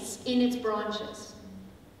nests in its branches.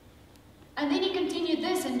 And then he continued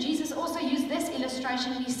this, and Jesus also used this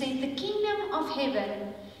illustration. He said, the kingdom of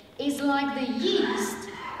heaven is like the yeast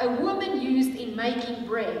a woman used in making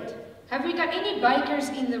bread. Have we got any bakers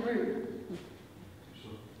in the room?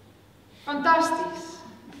 Fantastic.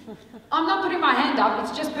 I'm not putting my hand up,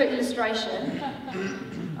 it's just per illustration.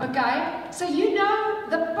 Okay? So you know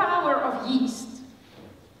the power of yeast.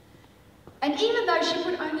 And even though she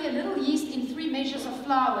put only a little yeast in 3 measures of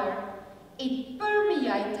flour, it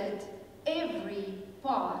permeated every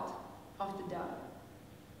part of the dough.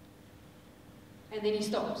 And then he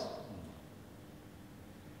stops.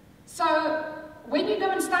 So when you go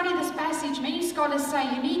and study this passage, many scholars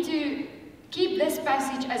say you need to keep this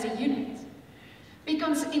passage as a unit.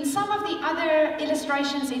 Because in some of the other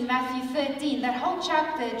illustrations in Matthew 13, that whole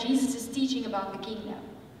chapter, Jesus is teaching about the kingdom.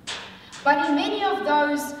 But in many of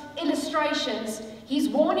those illustrations, he's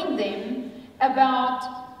warning them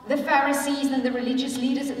about the Pharisees and the religious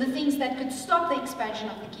leaders and the things that could stop the expansion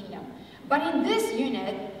of the kingdom. But in this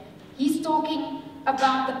unit, he's talking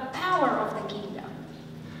about the power of the kingdom.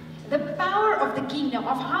 The power of the kingdom,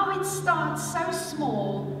 of how it starts so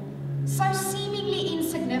small, so seemingly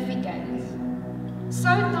insignificant, so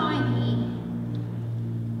tiny,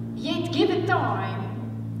 yet give it time,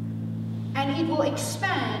 and it will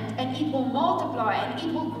expand, and it will multiply, and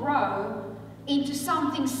it will grow into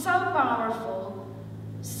something so powerful,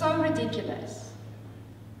 so ridiculous.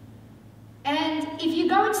 And if you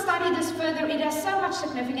go and study this further, it has so much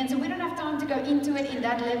significance, and we don't have time to go into it in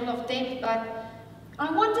that level of depth, but I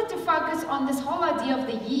wanted to focus on this whole idea of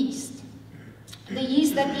the yeast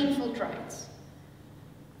that infiltrates.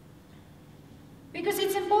 Because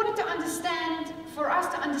it's important to understand, for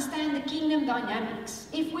us to understand the kingdom dynamics,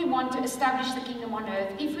 if we want to establish the kingdom on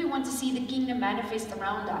earth, if we want to see the kingdom manifest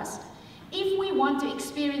around us, if we want to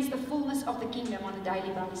experience the fullness of the kingdom on a daily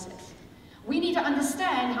basis. We need to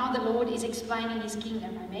understand how the Lord is explaining his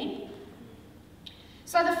kingdom, amen?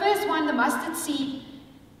 So the first one, the mustard seed,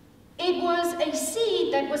 it was a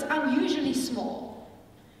seed that was unusually small.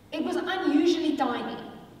 It was unusually tiny.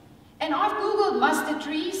 And I've Googled mustard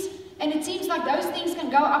trees, and it seems like those things can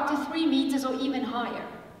go up to 3 meters or even higher.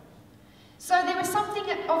 So there was something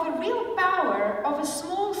of a real power of a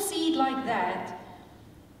small seed like that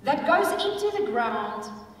goes into the ground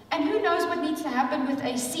And who knows what needs to happen with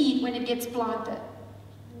a seed when it gets planted?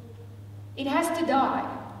 It has to die.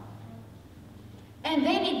 And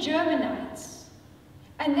then it germinates.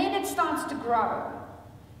 And then it starts to grow.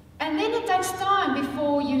 And then it takes time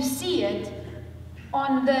before you see it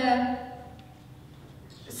on the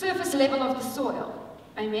surface level of the soil.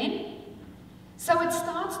 Amen? So it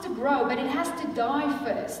starts to grow, but it has to die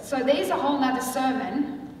first. So there's a whole nother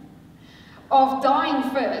sermon of dying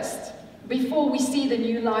first before we see the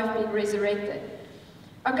new life being resurrected.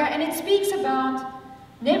 Okay, and it speaks about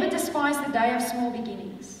never despise the day of small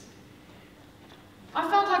beginnings. I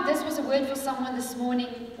felt like this was a word for someone this morning.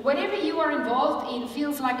 Whatever you are involved in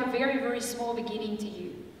feels like a very, very small beginning to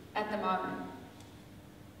you at the moment.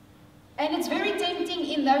 And it's very tempting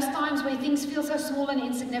in those times where things feel so small and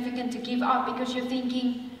insignificant to give up, because you're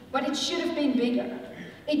thinking, but it should have been bigger.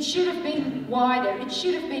 It should have been wider. It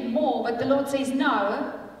should have been more. But the Lord says,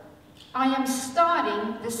 no, I am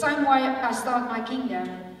starting the same way I start my kingdom,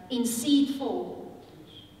 in seed form.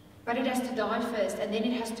 But it has to die first, and then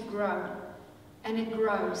it has to grow. And it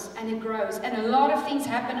grows, and it grows. And a lot of things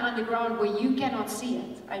happen underground where you cannot see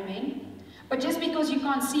it. Amen? But just because you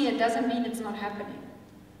can't see it doesn't mean it's not happening.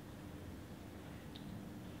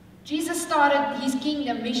 Jesus started his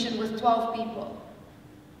kingdom mission with 12 people.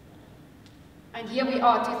 And here we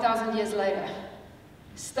are 2,000 years later.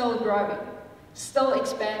 Still growing, still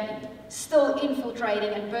expanding, still infiltrating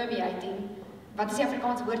and permeating. Wat is die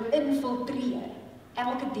Afrikaanse woord? Infiltreer.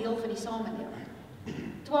 Elke deel van die samelewing.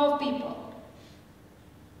 12 people.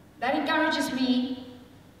 That encourages me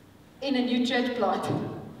in a new church plant.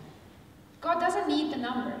 God doesn't need the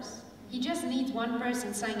numbers. He just needs one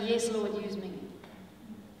person saying, yes, Lord, use me.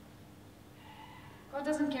 God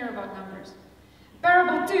doesn't care about numbers.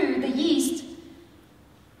 Parable 2, the yeast.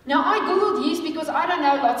 Now, I googled yeast because I don't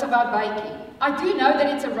know lots about baking. I do know that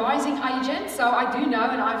it's a rising agent, so I do know,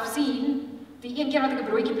 and I've seen, die een keer wat ek 'n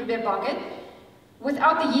broodjie probeer bak het,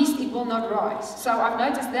 without the yeast it will not rise. So I've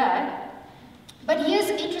noticed that. But here's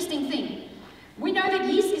an interesting thing. We know that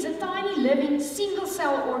yeast is a tiny living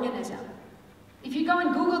single-cell organism. If you go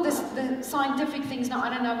and Google the scientific things, now I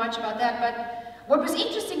don't know much about that, but what was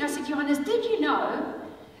interesting, I said, Johannes, did you know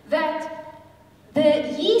that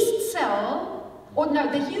the yeast cell, or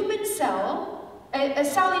no, the human cell, a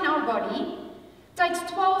cell in our body, takes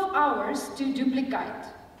 12 hours to duplicate,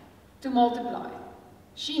 to multiply?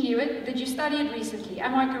 She knew it. Did you study it recently?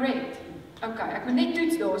 Am I correct? Okay, ek moet net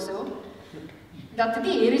toets daarso, dat dit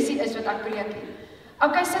die heresie is wat ek preek het.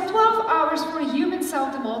 Okay, so 12 hours for a human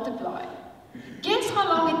cell to multiply. Guess how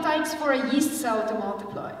long it takes for a yeast cell to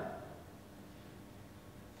multiply?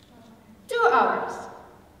 2 hours.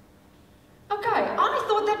 Okay, I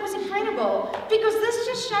thought that was incredible, because this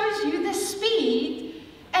just shows you the speed,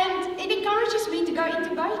 and it encourages me to go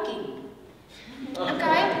into baking.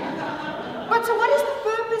 Okay? But so what is the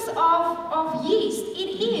purpose of yeast?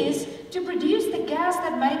 It is to produce the gas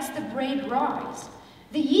that makes the bread rise.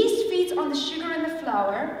 The yeast feeds on the sugar in the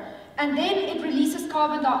flour, and then it releases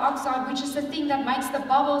carbon dioxide, which is the thing that makes the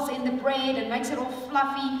bubbles in the bread and makes it all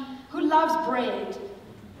fluffy. Who loves bread?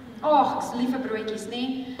 Oh, ek's lief vir broodjies,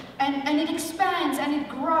 nee? And it expands and it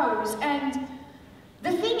grows. And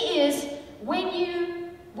the thing is, when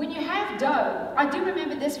you have dough, I do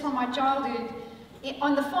remember this from my childhood.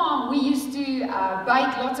 On the farm, we used to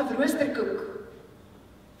bake lots of roosterkoek.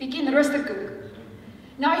 You ken roosterkoek.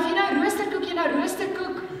 Now, if you know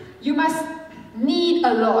roosterkoek, you must knead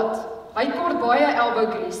a lot. Hy kort baie elbow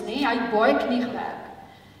grease, nee? Hy het baie kniewerk.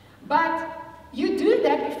 But you do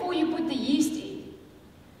that before you put the yeast in.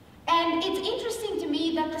 And it's interesting to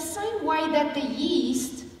me that the same way that the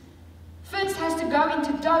yeast first has to go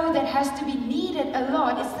into dough that has to be kneaded a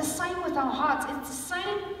lot, it's the same with our hearts. It's the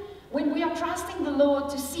same when we are trusting the Lord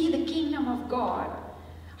to see the kingdom of God.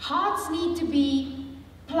 Hearts need to be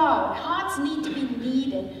plowed. Hearts need to be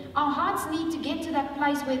kneaded. Our hearts need to get to that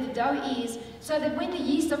place where the dough is, so that when the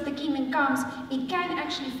yeast of the kingdom comes, it can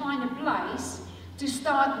actually find a place to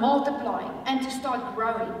start multiplying and to start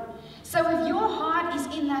growing. So if your heart is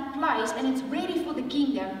in that place and it's ready for the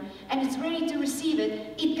kingdom and it's ready to receive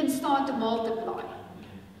it, it can start to multiply.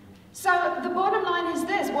 So the bottom line is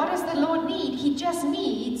this: what does the Lord need? He just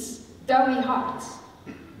needs doughy hearts.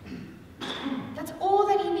 That's all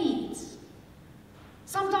that he needs.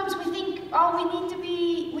 Sometimes we think, oh,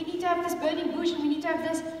 we need to have this burning bush and we need to have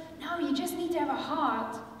this. No, you just need to have a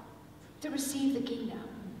heart to receive the kingdom.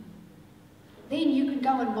 Then you can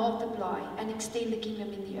go and multiply and extend the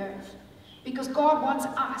kingdom in the earth. Because God wants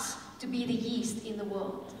us to be the yeast in the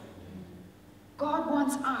world. God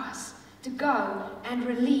wants us to go and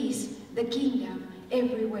release the kingdom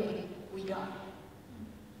everywhere we go.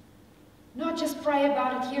 Not just pray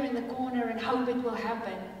about it here in the corner and hope it will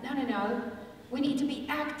happen. No, no, no. We need to be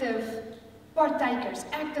active partakers,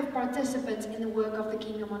 active participants in the work of the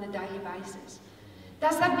kingdom on a daily basis.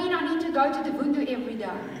 Does that mean I need to go to the Bundu every day?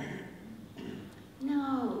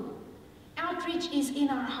 No. Outreach is in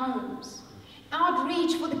our homes.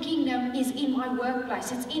 Outreach for the kingdom is in my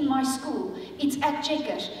workplace. It's in my school. It's at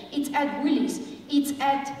Checkers. It's at Woolies. It's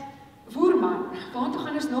at Woerman. Waar toe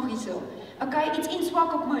gaan ons nog hierso? Okay, it's in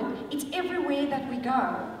Swakopmund. It's everywhere that we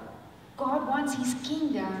go. God wants His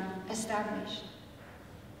kingdom established.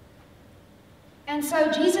 And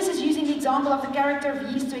so Jesus is using the example of the character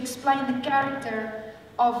of yeast to explain the character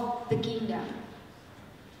of the kingdom.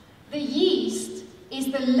 The yeast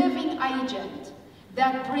is the living agent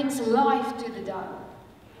that brings life to the dough.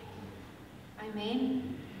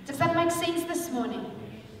 Amen. Does that make sense this morning?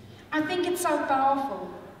 I think it's so powerful.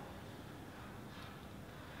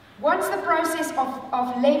 Once the process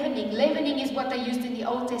of leavening is what they used in the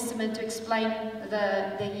Old Testament to explain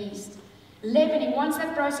the yeast. Leavening, once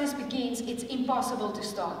that process begins, it's impossible to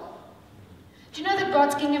stop. Do you know that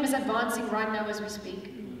God's kingdom is advancing right now as we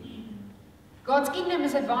speak? God's kingdom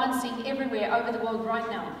is advancing everywhere over the world right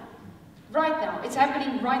now. Right now. It's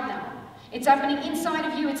happening right now. It's happening inside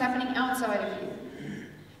of you, it's happening outside of you.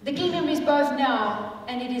 The kingdom is both now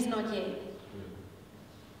and it is not yet.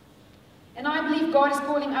 And I believe God is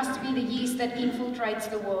calling us to be the yeast that infiltrates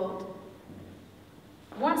the world.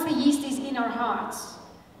 Once the yeast is in our hearts,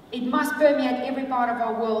 it must permeate every part of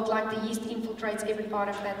our world like the yeast infiltrates every part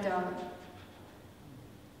of that dough.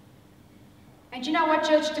 And you know what,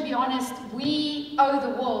 church, to be honest, we owe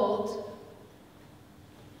the world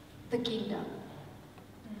the kingdom.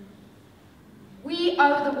 We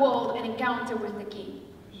owe the world an encounter with the King.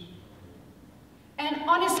 And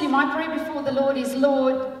honestly, my prayer before the Lord is,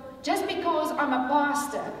 Lord, just because I'm a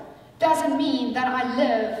pastor doesn't mean that I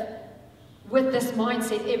live with this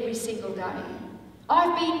mindset every single day.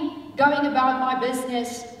 I've been going about my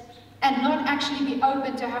business and not actually be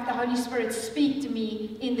open to have the Holy Spirit speak to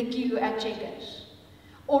me in the queue at Checkers.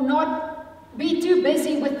 Or not be too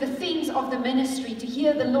busy with the things of the ministry to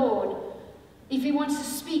hear the Lord. If He wants to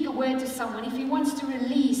speak a word to someone, if He wants to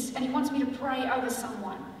release, and He wants me to pray over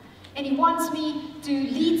someone, and He wants me to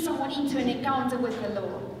lead someone into an encounter with the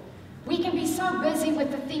Lord. We can be so busy with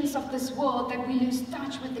the things of this world that we lose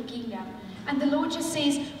touch with the kingdom. And the Lord just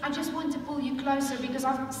says, I just want to pull you closer because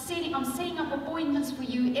I'm setting up appointments for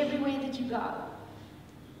you everywhere that you go.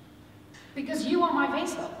 Because you are my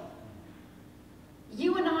vessel.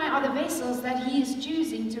 You and I are the vessels that He is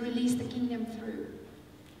choosing to release the kingdom through.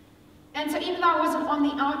 And so even though I wasn't on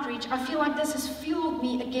the outreach, I feel like this has fueled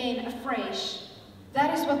me again afresh.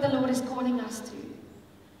 That is what the Lord is calling us to.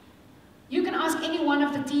 You can ask any one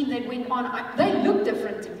of the team that went on, they look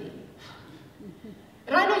different to me.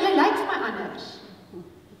 Rhino, jy lyk vir my anders.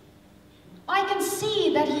 I can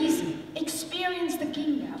see that he's experienced the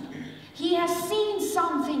kingdom. He has seen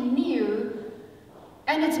something new,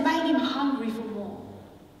 and it's made him hungry for more.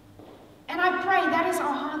 And I pray, that is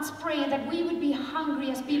our heart's prayer, that we would be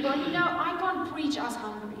hungry as people. And you know, I can't preach us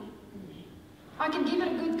hungry. I can give it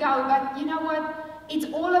a good go, but you know what? It's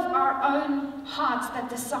all of our own hearts that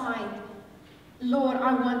decide, Lord,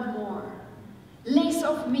 I want more. Less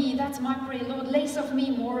of me, that's my prayer. Lord, less of me,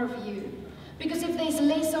 more of you. Because if there's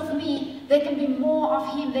less of me, there can be more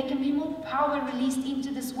of Him. There can be more power released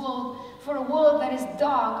into this world for a world that is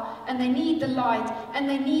dark, and they need the light, and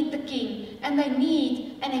they need the King, and they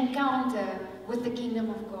need an encounter with the kingdom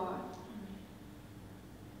of God.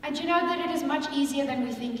 And you know that it is much easier than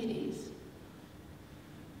we think it is.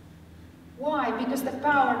 Why? Because the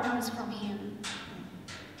power comes from Him.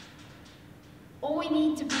 All we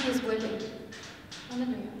need to be is willing.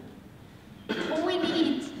 Hallelujah. All we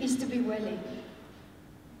need is to be willing.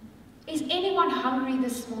 Is anyone hungry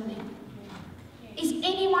this morning? Is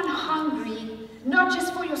anyone hungry, not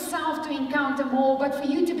just for yourself to encounter more, but for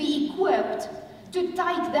you to be equipped to take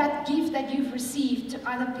that gift that you've received to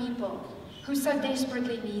other people who so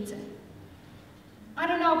desperately need it? I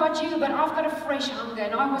don't know about you, but I've got a fresh hunger,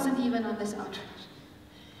 and I wasn't even on this outreach.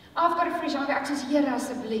 I've got a fresh hunger. Ek sê, Here,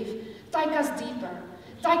 asseblief, take us deeper,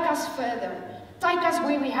 take us further. Take us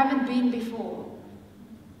where we haven't been before.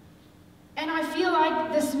 And I feel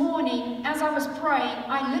like this morning, as I was praying,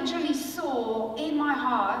 I literally saw in my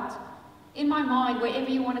heart, in my mind, wherever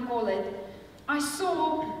you want to call it, I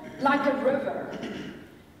saw like a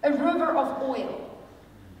river of oil.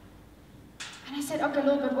 And I said, okay,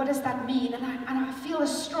 Lord, but what does that mean? And I feel a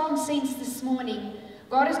strong sense this morning,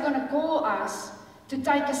 God is going to call us to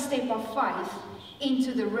take a step of faith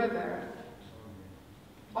into the river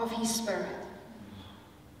of His Spirit.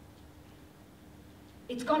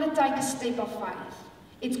 it's going to take a step of faith.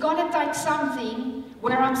 It's going to take something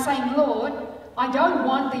where I'm saying, Lord, I don't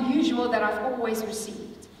want the usual that I've always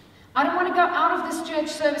received. I don't want to go out of this church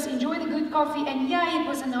service, enjoy the good coffee, and yay, it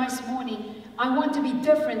was a nice morning. I want to be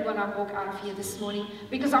different when I walk out of here this morning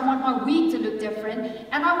because I want my week to look different.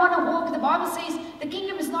 And I want to walk, the Bible says, the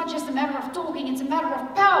kingdom is not just a matter of talking, it's a matter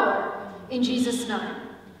of power in Jesus' name.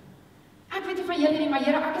 Ek weet nie vir julle nie, maar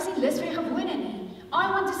Here, ek is nie lus vir die gewone nie. I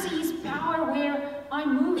want to see His power where I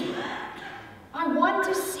move. I want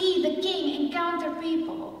to see the King encounter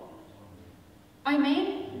people.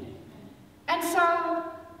 Amen? And so,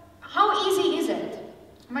 how easy is it?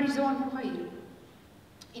 Marissa, kom gou hier.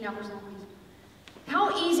 Ina, kom nog hier. How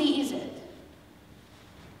easy is it?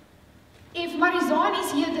 If Marissa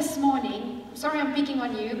is here this morning, I'm sorry I'm picking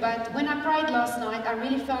on you, but when I prayed last night, I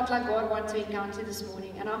really felt like God wanted to encounter this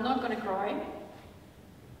morning, and I'm not going to cry.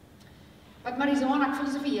 But Marissa, ek voel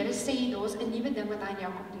asof die Here sê daar's 'n nuwe ding wat hy in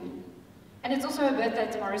jou kom doen. And it's also her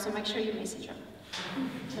birthday tomorrow, so make sure you message her.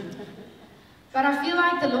 But I feel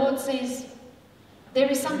like the Lord says, there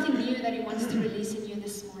is something new that He wants to release in you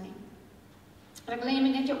this morning. En ek wil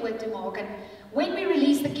net net jou oë toe maak. And when we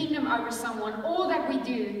release the kingdom over someone, all that we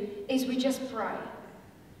do is we just pray.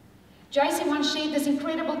 JC once shared this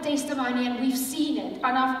incredible testimony, and we've seen it,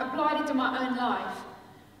 and I've applied it to my own life.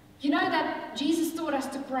 You know that Jesus taught us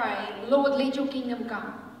to pray, Lord, let your kingdom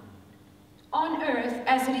come, on earth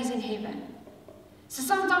as it is in heaven. So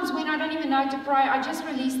sometimes when I don't even know to pray, I just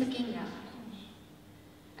release the kingdom.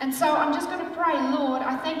 And so I'm just going to pray, Lord,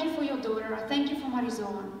 I thank you for your daughter. I thank you for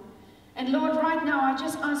Marissa. And Lord, right now, I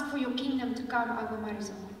just ask for your kingdom to come over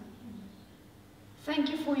Marissa.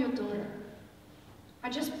 Thank you for your daughter. I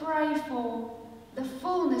just pray for the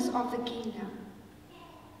fullness of the kingdom,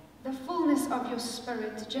 the fullness of your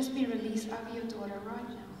spirit to just be released over your daughter right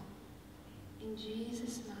now. In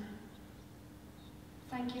Jesus' name.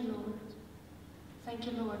 Thank you, Lord. Thank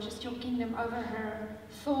you, Lord. Just your kingdom over her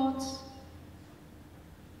thoughts,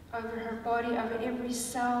 over her body, over every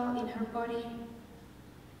cell in her body,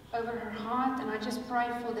 over her heart. And I just pray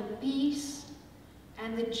for the peace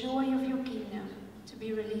and the joy of your kingdom to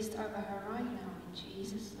be released over her right now. In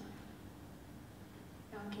Jesus' name.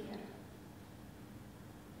 Dank U, Here.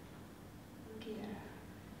 Dank U, Here.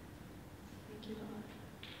 Thank you, Lord.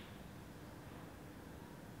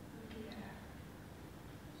 Dank U, Here.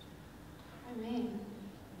 Amen.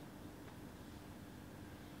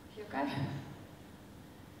 You okay?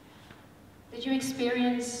 Did you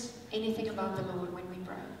experience anything about the Lord when we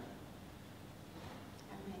pray?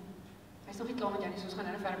 Amen. Hy's nog nie klaar met jou nie, so ons gaan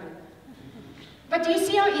nou verder. But do you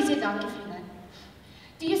see how easy, dankie vriende.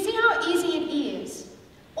 Do you see how easy it is?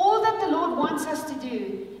 All that the Lord wants us to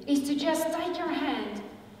do is to just take your hand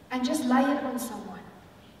and just lay it on someone.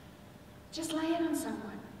 Just lay it on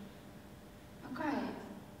someone. Okay.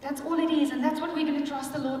 That's all it is, and that's what we're going to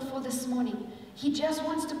trust the Lord for this morning. He just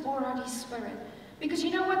wants to pour out His Spirit. Because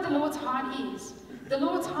you know what the Lord's heart is? The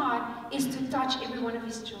Lord's heart is to touch every one of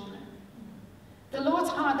His children. The Lord's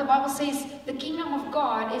heart, the Bible says, the kingdom of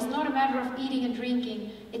God is not a matter of eating and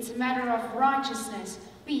drinking. It's a matter of righteousness,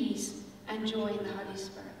 peace, and joy in the Holy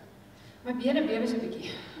Spirit. My bene bewe so 'n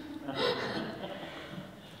bietjie.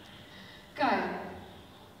 Okay.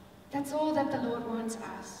 That's all that the Lord wants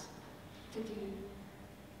us to do.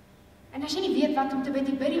 En as jy nie weet wat om te bid,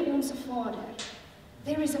 jy bid die Onse Vader.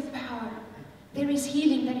 There is a power. There is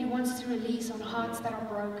healing that He wants to release on hearts that are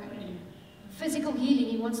broken. Physical healing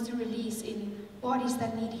He wants to release in bodies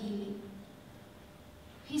that need healing.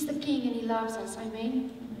 He's the King and He loves us. Amen?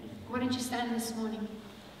 Why don't you stand this morning?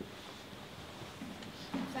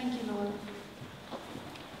 Thank you, Lord.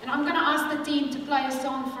 And I'm going to ask the team to play a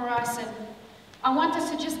song for us, and I want us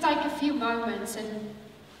to just take a few moments and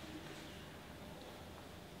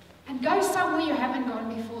go somewhere you haven't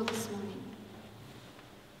gone before this morning.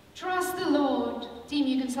 Trust the Lord. Team,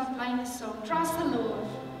 you can start playing this song. Trust the Lord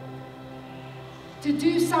to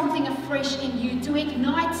do something afresh in you, to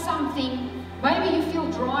ignite something. Maybe you feel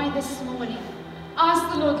dry this morning.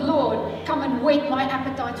 Ask the Lord, Lord, come and whet my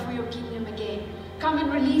appetite for your kingdom again. Come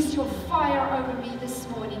and release your fire over me this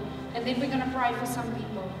morning. And then we're going to pray for some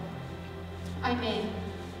people. Amen.